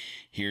 okay,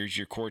 here's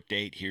your court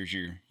date, here's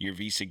your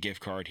Visa gift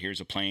card, here's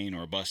a plane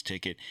or a bus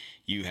ticket,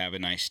 you have a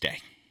nice stay.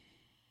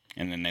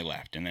 And then they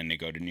left, and then they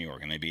go to New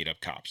York, and they beat up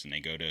cops, and they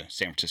go to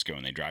San Francisco,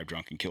 and they drive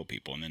drunk and kill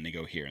people, and then they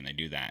go here, and they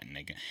do that, and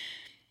they go...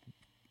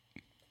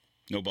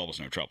 No bubbles,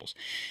 no troubles.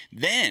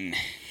 Then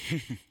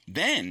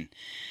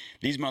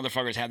these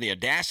motherfuckers had the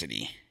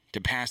audacity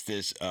to pass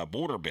this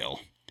border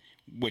bill,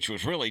 which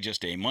was really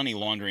just a money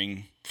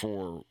laundering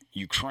for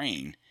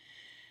Ukraine.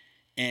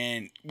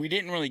 And we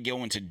didn't really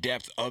go into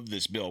depth of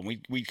this bill.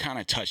 We kind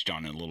of touched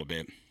on it a little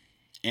bit.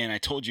 And I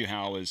told you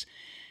how it was,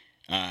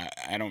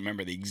 I don't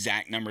remember the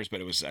exact numbers,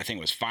 but I think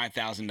it was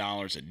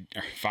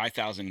 $5,000,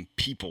 5,000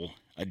 people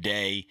a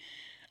day,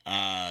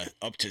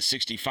 up to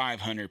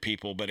 6,500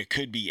 people, but it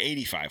could be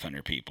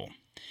 8,500 people.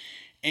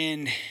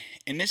 And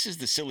this is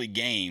the silly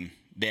game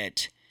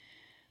that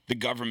the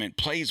government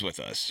plays with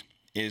us,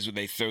 is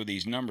they throw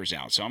these numbers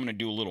out. So I'm going to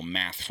do a little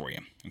math for you.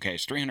 Okay,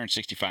 it's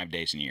 365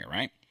 days in a year,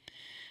 right?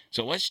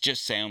 So let's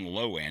just say on the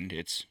low end,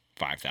 it's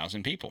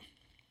 5,000 people.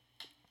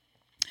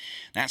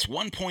 That's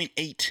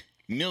 1.8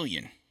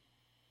 million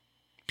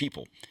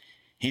people.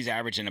 He's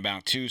averaging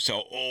about 2,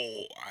 so,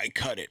 I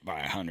cut it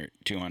by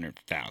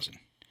 200,000.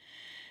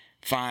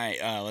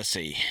 Let's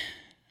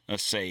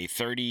say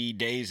 30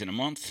 days in a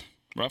month,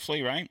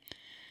 roughly, right?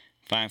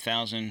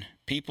 5,000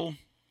 people,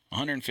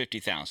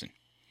 150,000.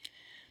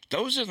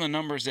 Those are the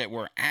numbers that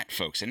we're at,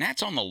 folks, and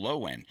that's on the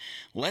low end.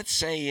 Let's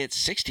say it's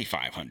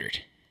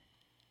 6,500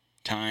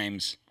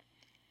 times,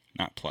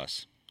 not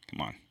plus,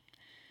 come on.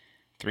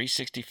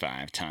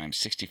 365 times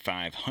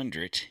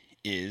 6,500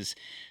 is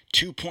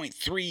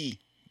 2.3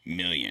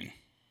 million.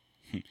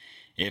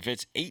 If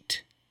it's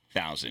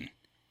 8,000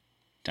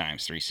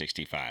 times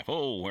 365,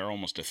 we're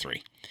almost to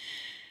 3.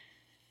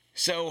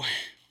 So,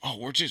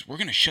 we're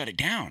going to shut it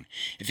down.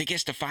 If it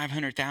gets to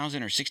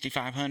 500,000 or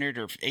 6,500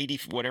 or 80,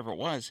 whatever it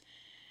was,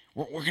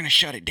 we're going to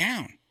shut it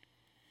down.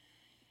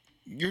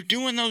 You're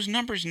doing those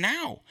numbers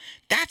now.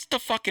 That's the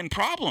fucking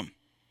problem.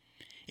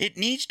 It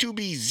needs to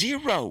be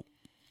 0.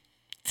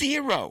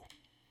 0.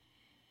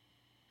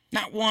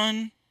 Not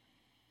 1,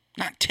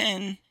 not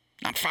 10,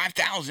 not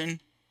 5,000.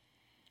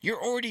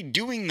 You're already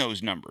doing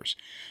those numbers.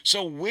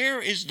 So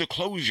where is the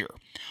closure?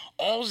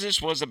 All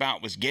this was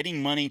about was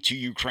getting money to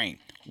Ukraine.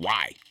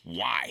 Why?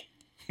 Why?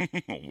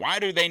 Why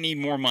do they need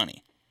more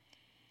money?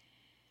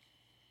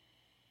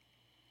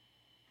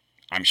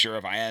 I'm sure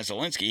if I asked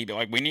Zelensky, he'd be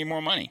like, we need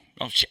more money.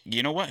 Oh, shit.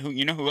 You know what?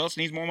 You know who else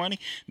needs more money?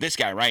 This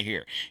guy right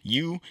here.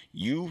 You,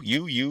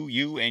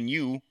 and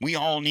you. We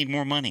all need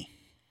more money.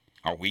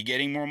 Are we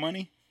getting more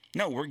money?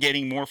 No, we're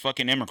getting more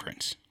fucking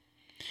immigrants.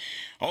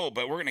 But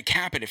we're going to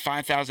cap it at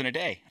 5,000 a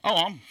day.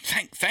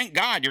 Thank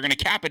God you're going to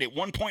cap it at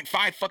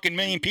 1.5 fucking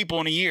million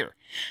people in a year.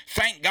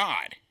 Thank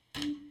God.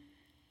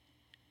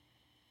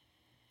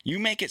 You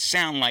make it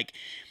sound like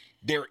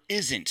there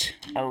isn't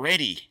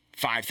already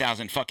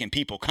 5,000 fucking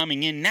people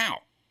coming in now.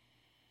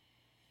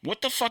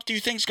 What the fuck do you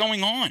think's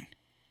going on?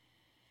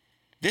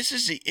 This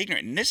is the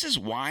ignorant, and this is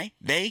why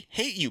they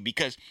hate you,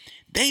 because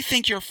they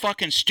think you're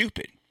fucking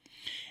stupid.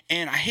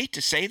 And I hate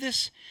to say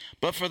this,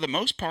 but for the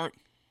most part,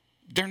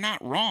 they're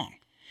not wrong.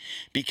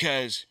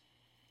 Because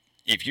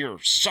if you're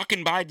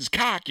sucking Biden's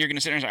cock, you're going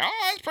to sit there and say,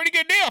 that's a pretty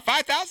good deal.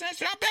 5,000,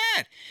 that's not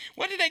bad.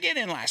 What did they get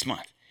in last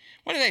month?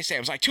 What did they say? It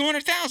was like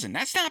 200,000.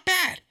 That's not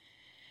bad.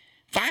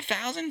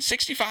 5,000,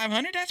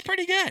 6,500, that's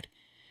pretty good.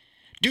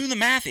 Do the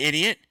math,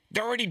 idiot.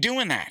 They're already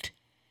doing that.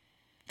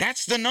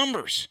 That's the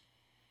numbers.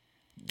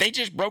 They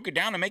just broke it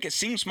down to make it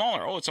seem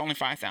smaller. It's only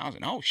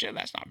 5,000. Oh, shit,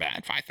 that's not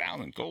bad.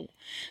 5,000, cool.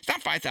 It's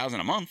not 5,000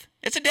 a month.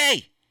 It's a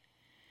day.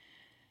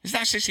 It's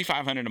not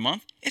 6,500 a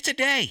month. It's a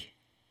day.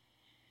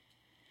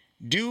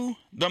 Do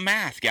the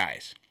math,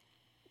 guys.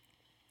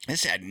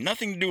 This had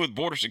nothing to do with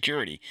border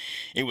security.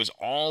 It was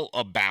all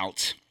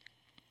about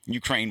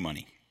Ukraine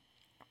money.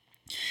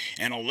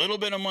 and a little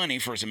bit of money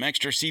for some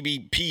extra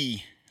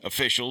CBP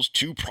officials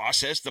to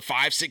process the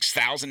 5,000,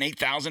 6,000,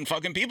 8,000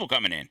 fucking people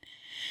coming in.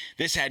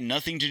 This had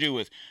nothing to do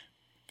with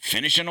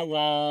finishing a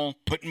wall,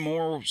 putting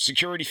more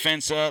security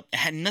fence up. It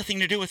had nothing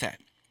to do with that.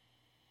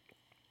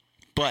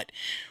 But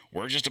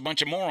we're just a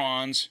bunch of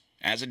morons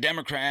as a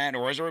Democrat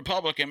or as a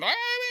Republican. It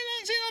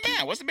doesn't seem that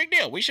bad. What's the big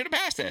deal? We should have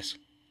passed this.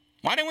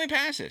 Why didn't we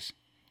pass this?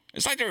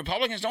 It's like the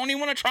Republicans don't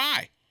even want to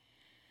try.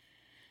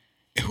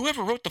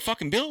 Whoever wrote the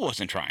fucking bill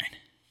wasn't trying.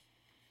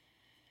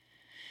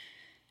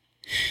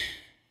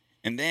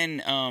 And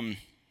then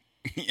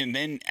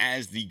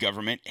as the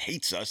government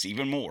hates us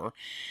even more,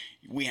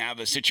 we have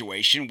a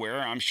situation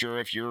where I'm sure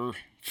if you're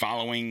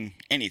following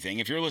anything,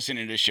 if you're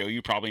listening to this show,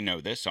 you probably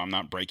know this, so I'm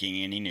not breaking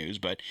any news,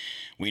 but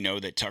we know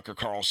that Tucker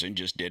Carlson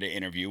just did an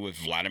interview with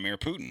Vladimir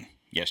Putin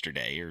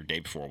yesterday or day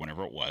before,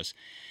 whenever it was.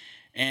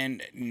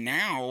 And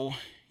now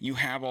you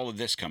have all of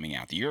this coming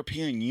out. The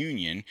European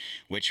Union,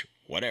 which,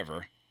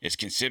 whatever, is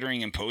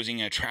considering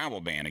imposing a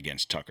travel ban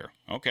against Tucker.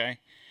 Okay.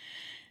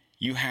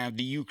 You have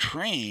the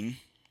Ukraine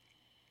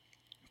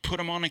put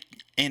them on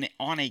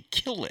a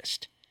kill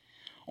list,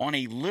 on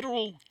a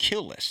literal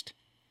kill list.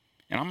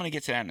 And I'm going to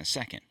get to that in a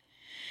second.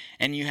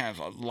 And you have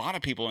a lot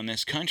of people in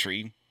this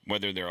country,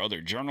 whether they're other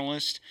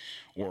journalists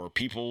or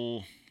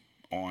people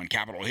on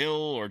Capitol Hill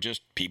or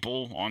just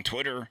people on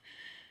Twitter,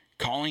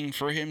 calling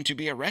for him to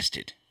be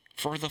arrested.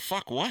 For the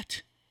fuck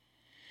what?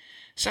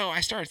 So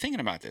I started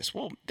thinking about this.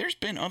 Well, there's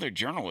been other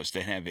journalists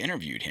that have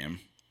interviewed him,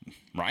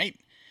 right?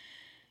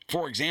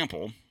 For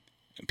example,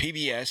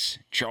 PBS,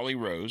 Charlie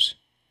Rose,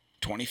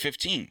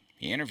 2015.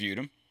 He interviewed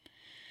him.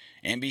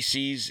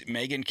 NBC's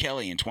Megyn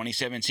Kelly in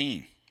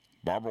 2017.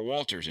 Barbara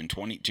Walters in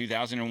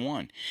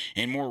 2001.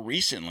 And more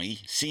recently,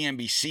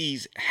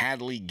 CNBC's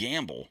Hadley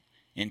Gamble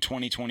in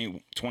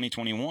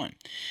 2021.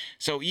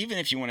 So even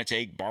if you want to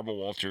take Barbara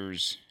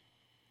Walters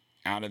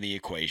out of the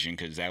equation,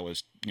 because that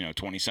was,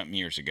 20-something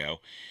years ago,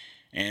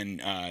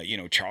 and,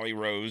 Charlie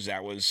Rose,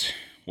 that was,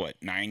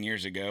 9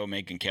 years ago.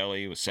 Megyn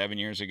Kelly was 7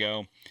 years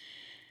ago.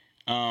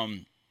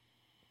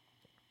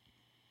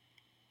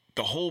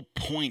 The whole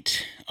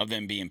point of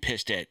them being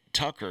pissed at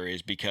Tucker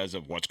is because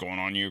of what's going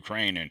on in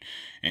Ukraine,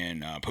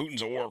 and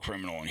Putin's a war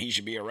criminal, and he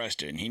should be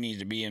arrested, and he needs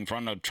to be in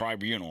front of a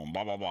tribunal, and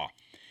blah, blah, blah.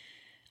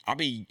 I'll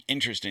be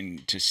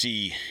interested to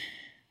see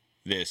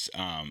this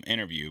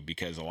interview,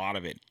 because a lot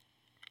of it,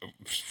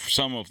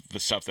 some of the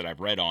stuff that I've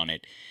read on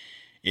it,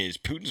 is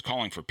Putin's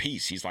calling for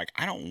peace. He's like,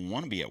 I don't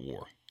want to be at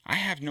war. I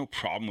have no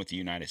problem with the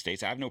United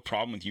States. I have no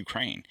problem with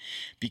Ukraine,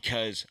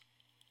 because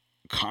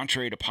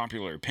contrary to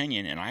popular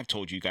opinion, and I've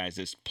told you guys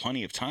this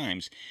plenty of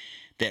times,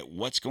 that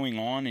what's going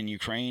on in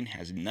Ukraine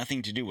has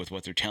nothing to do with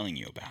what they're telling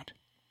you about.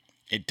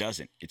 It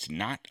doesn't. It's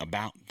not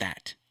about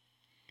that.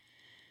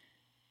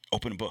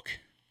 Open a book.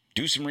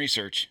 Do some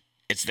research.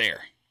 It's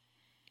there.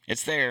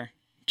 It's there.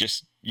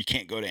 Just, you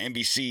can't go to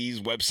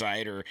NBC's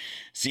website or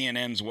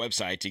CNN's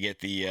website to get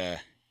the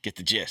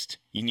gist.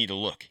 You need to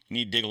look. You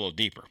need to dig a little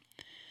deeper.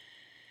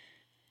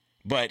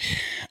 But,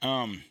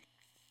 where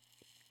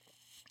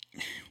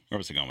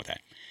was I going with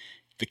that?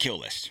 The kill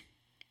list.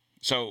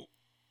 So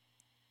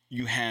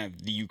you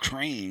have the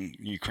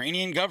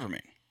Ukrainian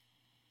government,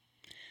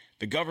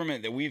 the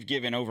government that we've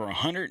given over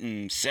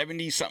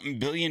 $170-something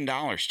billion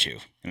to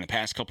in the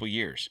past couple of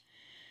years,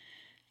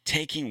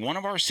 taking one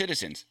of our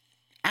citizens.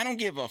 I don't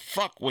give a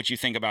fuck what you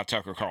think about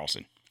Tucker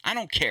Carlson. I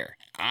don't care.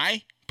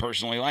 I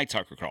personally like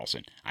Tucker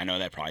Carlson. I know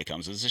that probably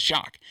comes as a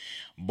shock.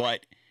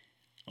 But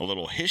a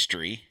little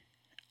history,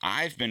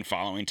 I've been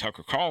following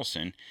Tucker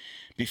Carlson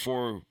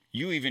before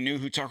you even knew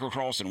who Tucker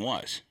Carlson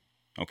was,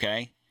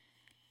 okay?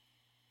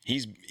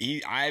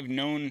 I've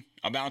known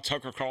about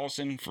Tucker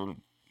Carlson for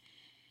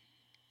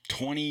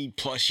 20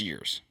 plus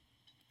years,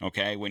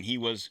 okay, when he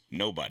was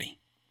nobody,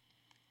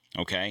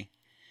 okay?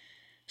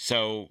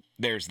 So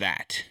there's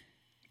that.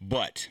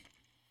 But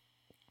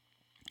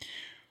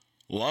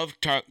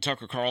love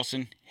Tucker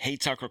Carlson,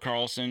 hate Tucker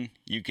Carlson.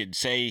 You could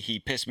say he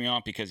pissed me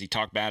off because he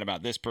talked bad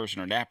about this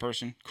person or that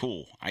person.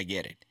 Cool, I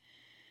get it.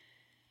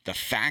 The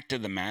fact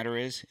of the matter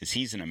is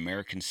he's an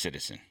American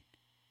citizen,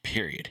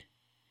 period.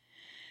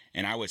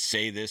 And I would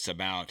say this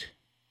about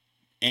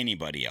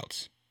anybody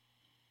else.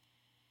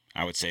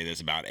 I would say this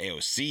about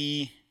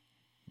AOC,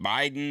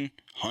 Biden,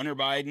 Hunter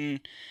Biden,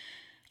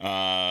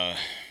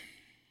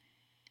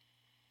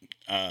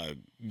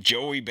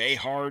 Joey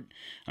Behar.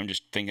 I'm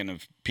just thinking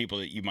of people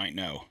that you might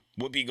know.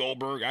 Whoopi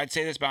Goldberg. I'd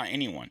say this about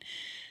anyone.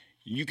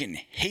 You can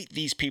hate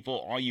these people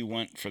all you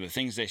want for the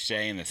things they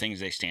say and the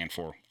things they stand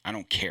for. I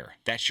don't care.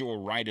 That's your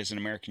right as an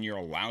American. You're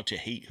allowed to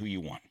hate who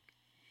you want.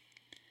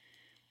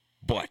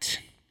 But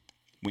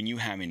when you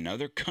have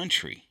another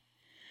country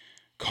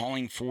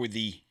calling for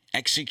the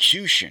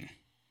execution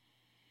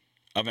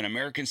of an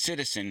American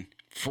citizen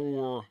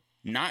for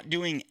not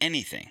doing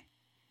anything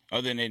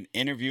other than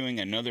interviewing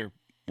another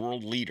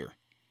world leader,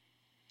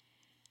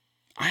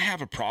 I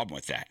have a problem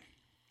with that.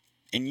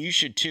 And you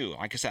should too.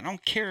 Like I said, I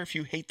don't care if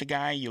you hate the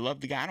guy, you love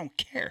the guy. I don't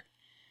care.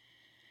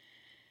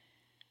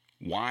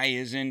 Why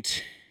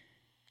isn't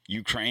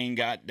Ukraine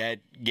got that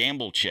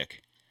Gamble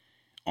chick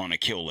on a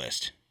kill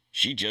list.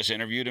 She just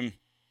interviewed him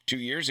 2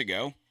 years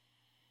ago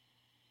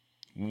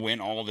when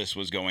all this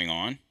was going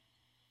on.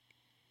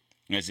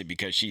 Is it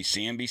because she's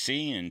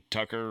CNBC and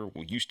Tucker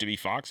used to be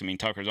Fox? I mean,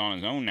 Tucker's on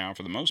his own now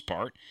for the most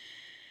part.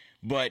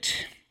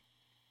 But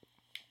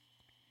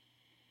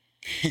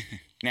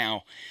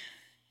now,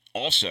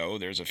 also,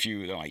 there's a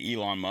few, like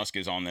Elon Musk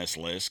is on this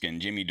list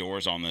and Jimmy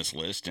Dore's on this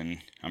list,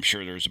 and I'm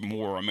sure there's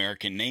more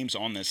American names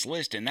on this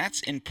list, and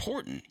that's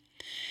important.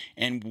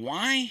 And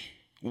why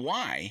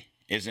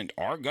isn't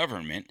our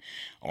government,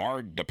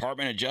 our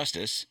Department of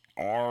Justice,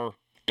 our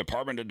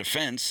Department of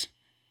Defense,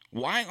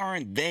 why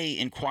aren't they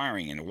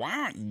inquiring, and why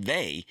aren't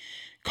they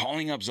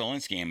calling up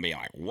Zelensky and being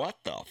like, what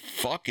the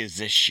fuck is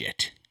this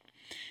shit?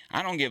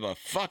 I don't give a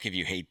fuck if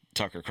you hate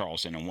Tucker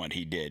Carlson and what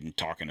he did and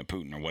talking to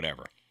Putin or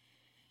whatever.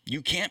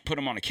 You can't put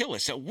him on a kill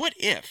list. So what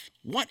if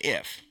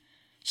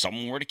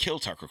someone were to kill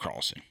Tucker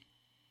Carlson?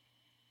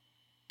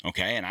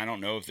 Okay, and I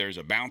don't know if there's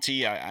a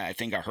bounty. I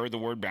think I heard the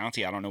word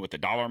bounty. I don't know what the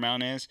dollar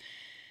amount is.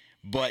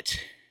 But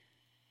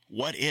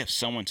what if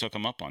someone took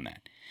him up on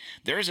that?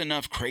 There's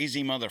enough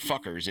crazy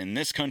motherfuckers in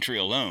this country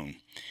alone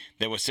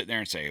that would sit there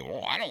and say,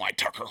 oh, I don't like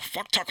Tucker.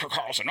 Fuck Tucker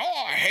Carlson.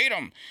 Oh, I hate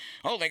him.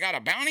 Oh, they got a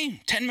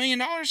bounty? $10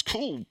 million?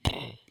 Cool.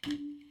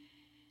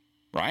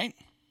 Right?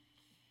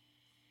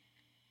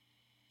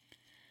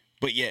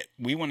 But yet,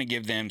 we want to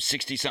give them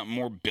 60-something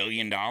more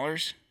billion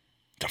dollars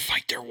to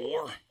fight their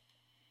war.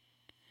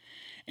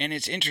 And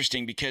it's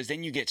interesting because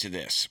then you get to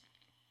this,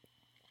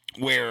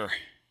 where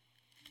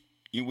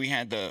we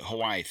had the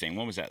Hawaii thing.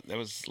 When was that? That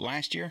was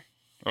last year?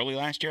 Early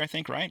last year, I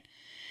think, right?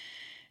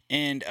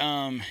 And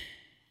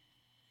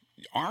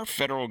our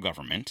federal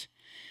government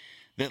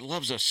that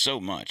loves us so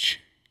much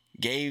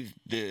gave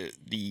the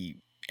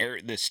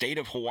state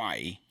of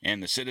Hawaii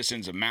and the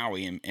citizens of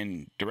Maui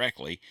and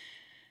directly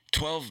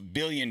 $12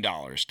 billion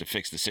to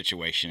fix the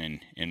situation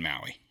in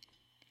Maui.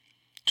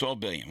 $12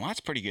 billion. Well,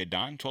 that's pretty good,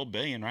 Don. $12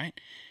 billion, right?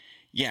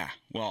 Yeah.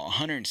 Well,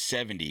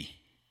 170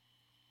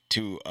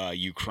 to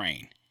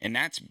Ukraine. And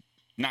that's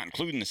not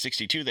including the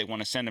 62 they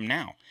want to send them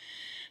now.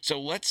 So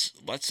let's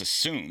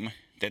assume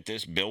that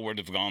this bill would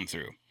have gone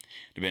through.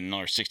 It would have been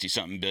another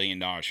 60-something billion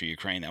dollars for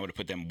Ukraine. That would have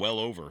put them well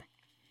over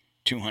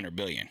 $200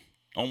 billion.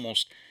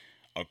 Almost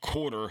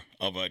 $250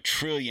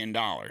 billion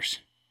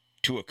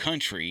to a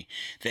country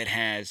that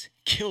has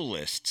kill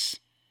lists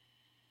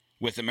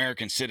with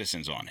American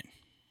citizens on it.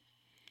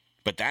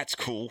 But that's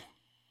cool.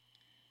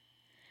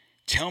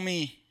 Tell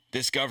me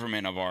this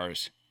government of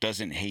ours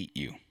doesn't hate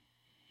you.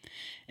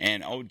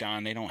 And, oh,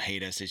 Don, they don't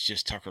hate us. It's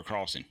just Tucker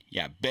Carlson.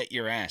 Yeah, bet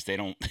your ass they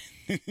don't.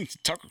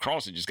 Tucker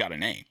Carlson just got a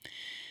name.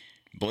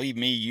 Believe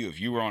me, if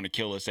you were on a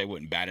kill list, they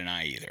wouldn't bat an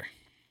eye either.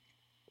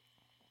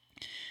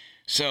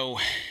 So,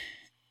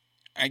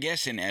 I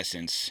guess in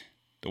essence,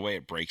 the way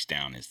it breaks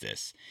down is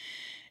this.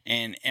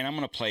 And I'm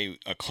going to play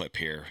a clip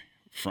here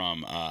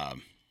from,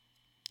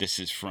 this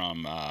is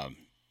from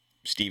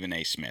Stephen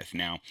A. Smith.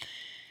 Now,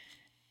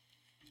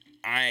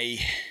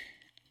 I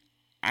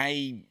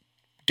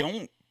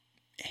don't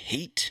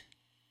hate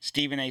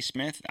Stephen A.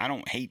 Smith. I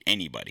don't hate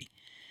anybody.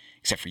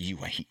 Except for you.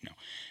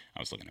 I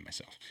was looking at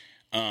myself.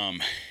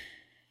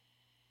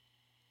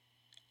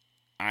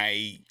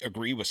 I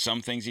agree with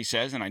some things he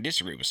says, and I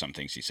disagree with some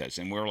things he says,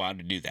 and we're allowed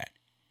to do that.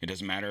 It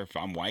doesn't matter if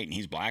I'm white and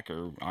he's black,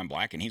 or I'm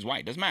black and he's white.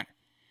 It doesn't matter.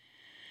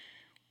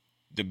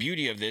 The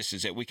beauty of this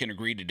is that we can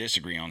agree to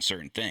disagree on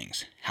certain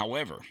things.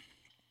 However,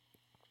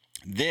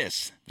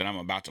 this that I'm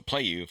about to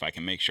play you, if I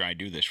can make sure I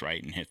do this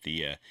right and hit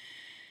the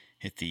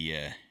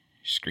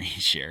screen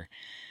share,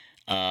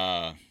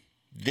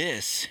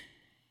 this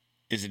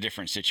is a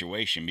different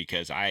situation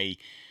because I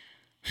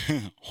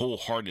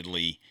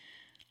wholeheartedly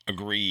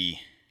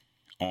agree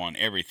on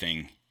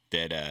everything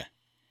that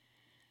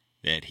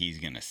he's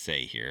going to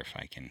say here. If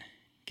I can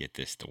get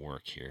this to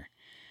work here.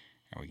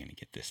 Are we going to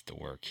get this to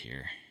work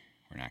here?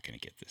 We're not going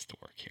to get this to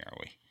work here, are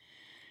we?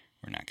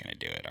 We're not going to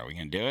do it. Are we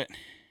going to do it?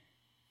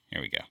 Here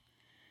we go.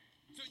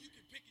 So you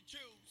can pick and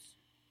choose.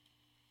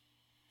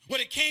 What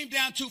it came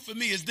down to for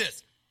me is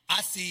this.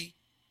 I see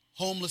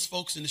homeless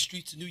folks in the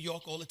streets of New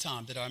York all the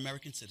time that are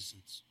American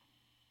citizens.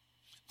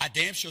 I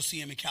damn sure see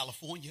them in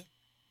California.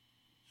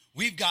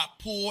 We've got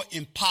poor,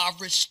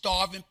 impoverished,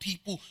 starving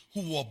people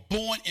who were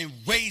born and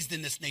raised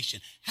in this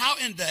nation. How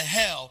in the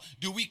hell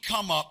do we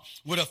come up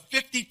with a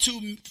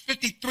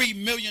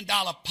 $53 million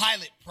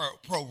pilot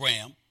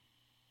program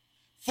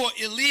for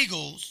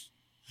illegals,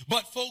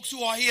 but folks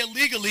who are here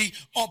legally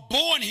are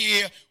born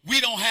here,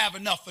 we don't have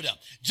enough for them?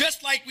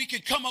 Just like we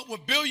could come up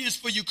with billions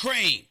for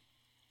Ukraine,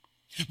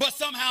 but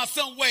somehow,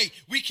 some way,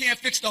 we can't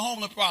fix the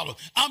homeless problem.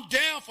 I'm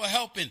down for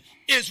helping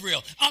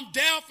Israel. I'm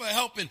down for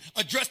helping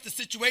address the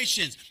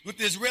situations with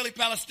the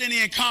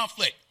Israeli-Palestinian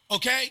conflict,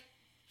 okay?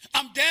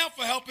 I'm down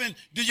for helping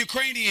the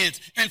Ukrainians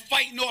and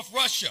fighting off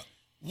Russia.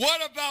 What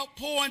about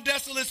poor and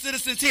desolate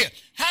citizens here?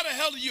 How the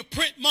hell do you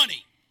print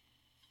money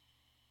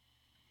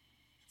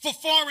for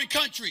foreign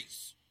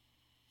countries,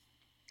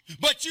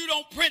 but you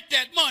don't print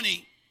that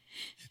money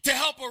to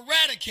help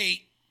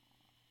eradicate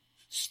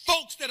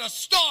folks that are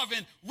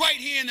starving right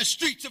here in the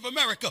streets of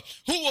America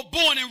who were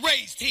born and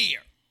raised here?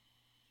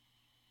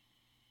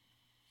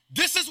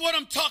 This is what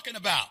I'm talking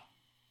about.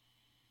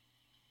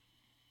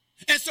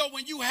 And so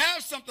when you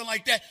have something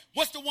like that,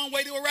 what's the one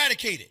way to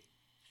eradicate it?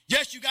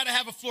 Yes, you got to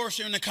have a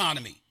flourishing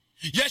economy.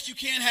 Yes, you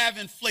can't have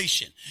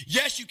inflation.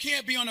 Yes, you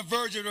can't be on the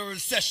verge of a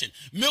recession.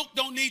 Milk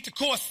don't need to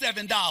cost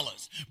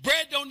 $7.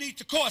 Bread don't need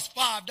to cost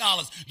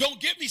 $5. Don't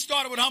get me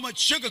started with how much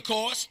sugar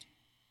costs.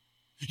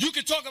 You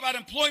can talk about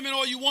employment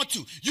all you want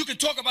to. You can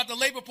talk about the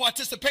labor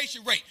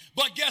participation rate.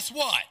 But guess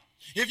what?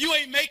 If you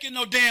ain't making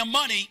no damn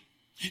money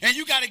and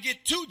you got to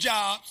get 2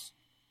 jobs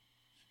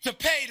to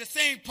pay the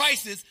same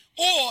prices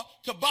or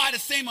to buy the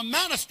same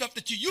amount of stuff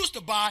that you used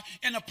to buy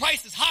and the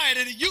price is higher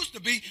than it used to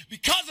be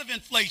because of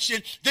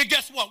inflation, then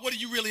guess what? What are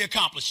you really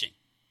accomplishing?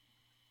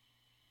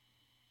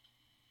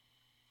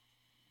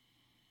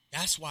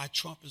 That's why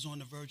Trump is on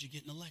the verge of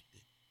getting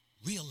elected,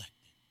 reelected.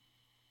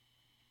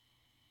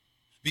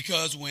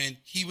 Because when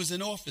he was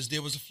in office,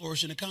 there was a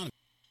flourishing economy.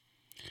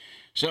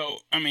 So,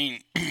 I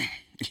mean,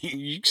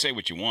 you can say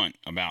what you want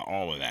about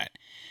all of that.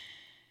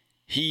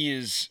 He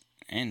is,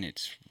 and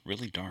it's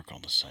really dark all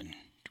of a sudden.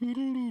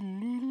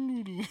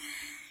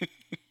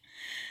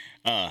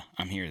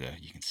 I'm here, though.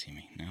 You can see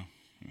me. No?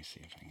 Let me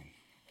see if I can.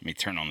 Let me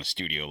turn on the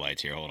studio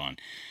lights here. Hold on.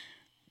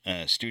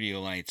 Studio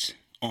lights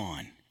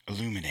on.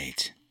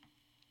 Illuminate.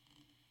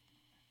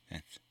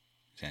 Is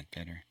that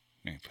better?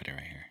 Let me put it right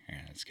here.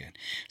 Yeah, that's good.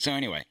 So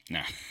anyway,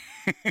 no.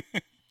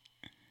 I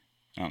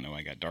don't know why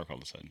I got dark all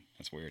of a sudden.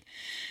 That's weird.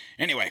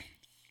 Anyway,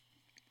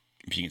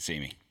 if you can see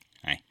me.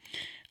 Hi.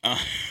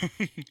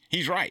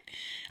 He's right.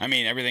 I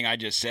mean, everything I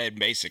just said,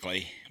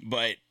 basically.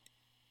 But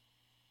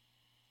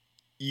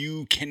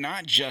you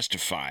cannot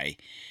justify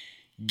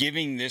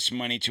giving this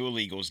money to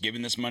illegals,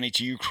 giving this money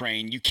to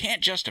Ukraine. You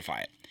can't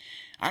justify it.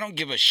 I don't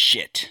give a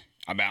shit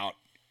about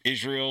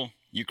Israel,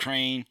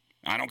 Ukraine.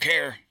 I don't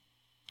care.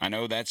 I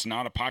know that's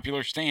not a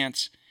popular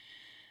stance.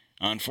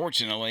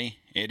 Unfortunately,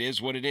 it is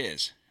what it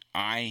is.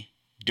 I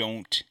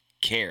don't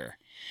care.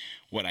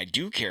 What I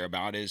do care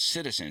about is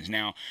citizens.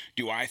 Now,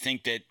 do I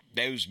think that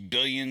those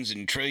billions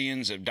and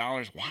trillions of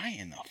dollars, why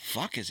in the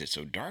fuck is it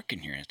so dark in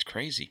here? It's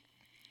crazy.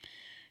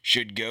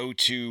 Should go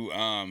to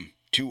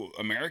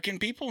American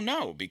people?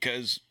 No,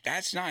 because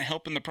that's not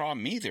helping the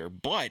problem either.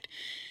 But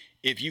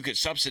if you could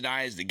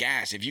subsidize the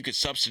gas, if you could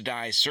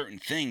subsidize certain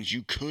things,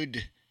 you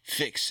could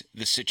fix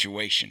the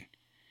situation.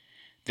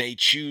 They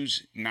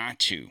choose not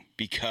to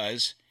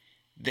because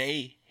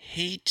they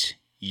hate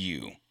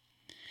you.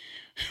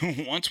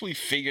 Once we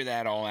figure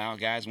that all out,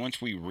 guys,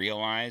 once we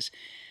realize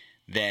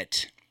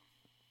that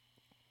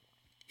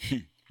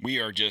we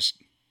are just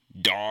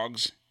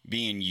dogs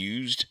being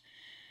used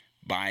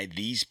by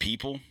these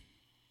people,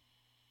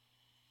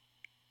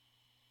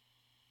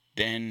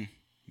 then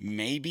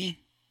maybe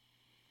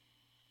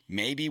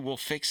we'll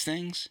fix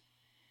things.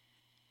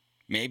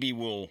 Maybe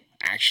we'll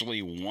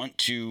actually want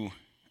to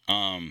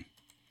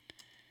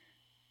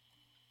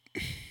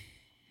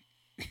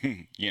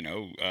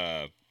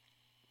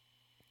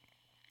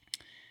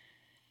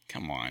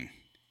come on,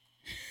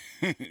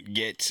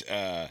 get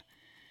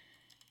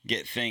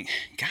things.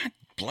 God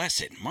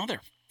bless it,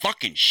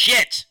 motherfucking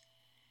shit.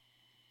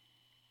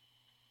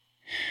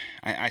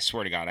 I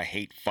swear to God, I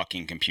hate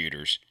fucking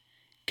computers.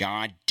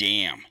 God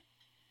damn.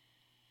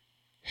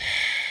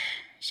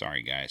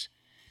 Sorry, guys.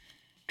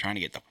 Trying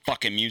to get the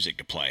fucking music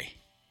to play.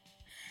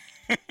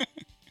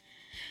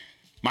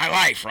 My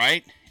life,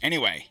 right?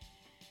 Anyway,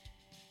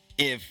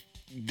 if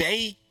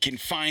they can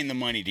find the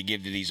money to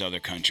give to these other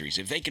countries,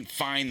 if they can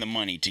find the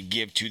money to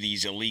give to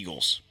these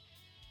illegals,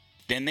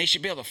 then they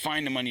should be able to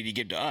find the money to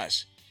give to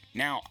us.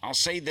 Now, I'll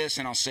say this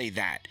and I'll say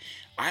that.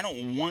 I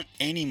don't want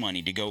any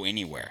money to go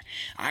anywhere.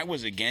 I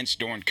was against,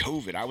 during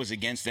COVID, I was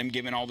against them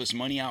giving all this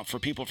money out for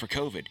people for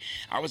COVID.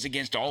 I was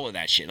against all of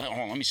that shit. Hold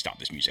on, let me stop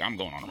this music. I'm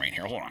going on a rant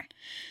here. Hold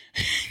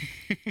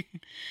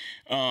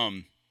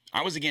on.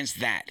 I was against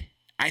that.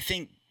 I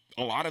think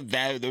a lot of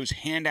those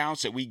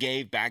handouts that we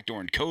gave back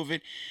during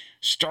COVID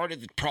started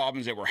the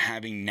problems that we're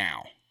having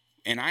now.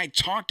 And I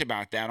talked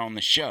about that on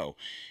the show.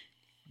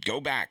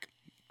 Go back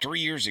 3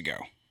 years ago.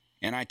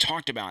 And I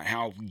talked about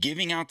how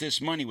giving out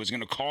this money was going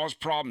to cause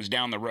problems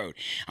down the road.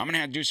 I'm going to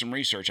have to do some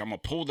research. I'm going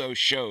to pull those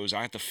shows.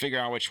 I have to figure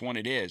out which one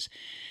it is.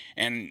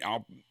 And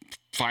I'll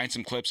find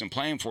some clips and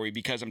play them for you,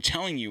 because I'm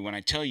telling you, when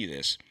I tell you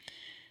this,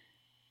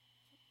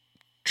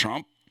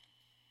 Trump,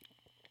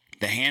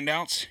 the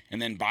handouts,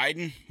 and then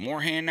Biden,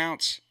 more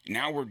handouts.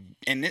 Now we're,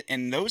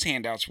 and those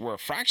handouts were a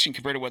fraction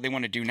compared to what they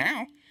want to do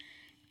now.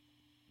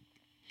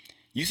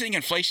 You think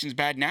inflation's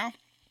bad now?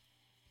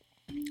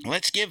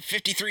 Let's give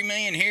 53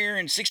 million here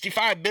and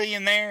 65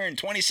 billion there and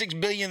 26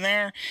 billion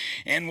there,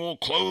 and we'll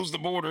close the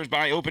borders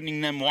by opening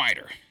them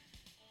wider.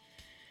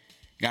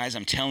 Guys,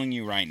 I'm telling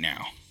you right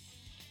now,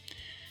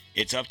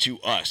 it's up to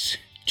us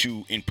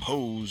to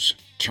impose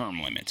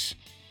term limits.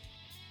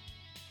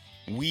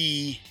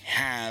 We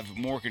have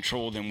more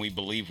control than we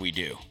believe we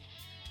do.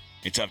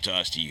 It's up to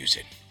us to use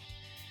it.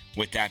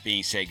 With that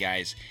being said,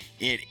 guys,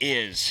 it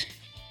is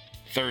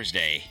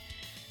Thursday,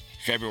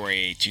 February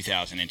 8,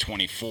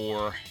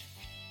 2024.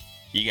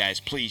 You guys,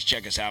 please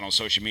check us out on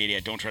social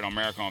media. Don't Tread on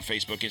America on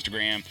Facebook,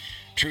 Instagram,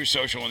 True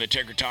Social, and the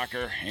Ticker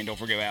Talker. And don't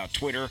forget about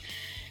Twitter,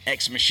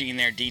 X Machine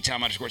there,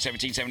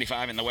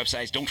 DTOM_1775, and the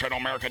website's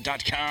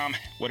don'ttreadonamerica.com.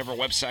 Whatever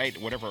website,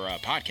 whatever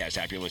podcast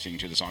app you're listening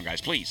to this on,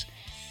 guys, please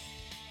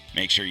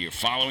make sure you're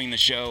following the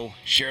show,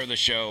 share the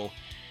show,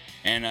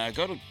 and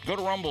go to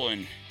Rumble.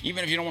 And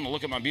even if you don't want to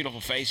look at my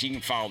beautiful face, you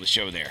can follow the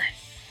show there.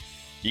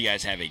 You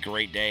guys have a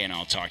great day, and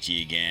I'll talk to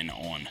you again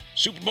on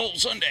Super Bowl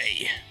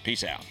Sunday.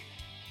 Peace out.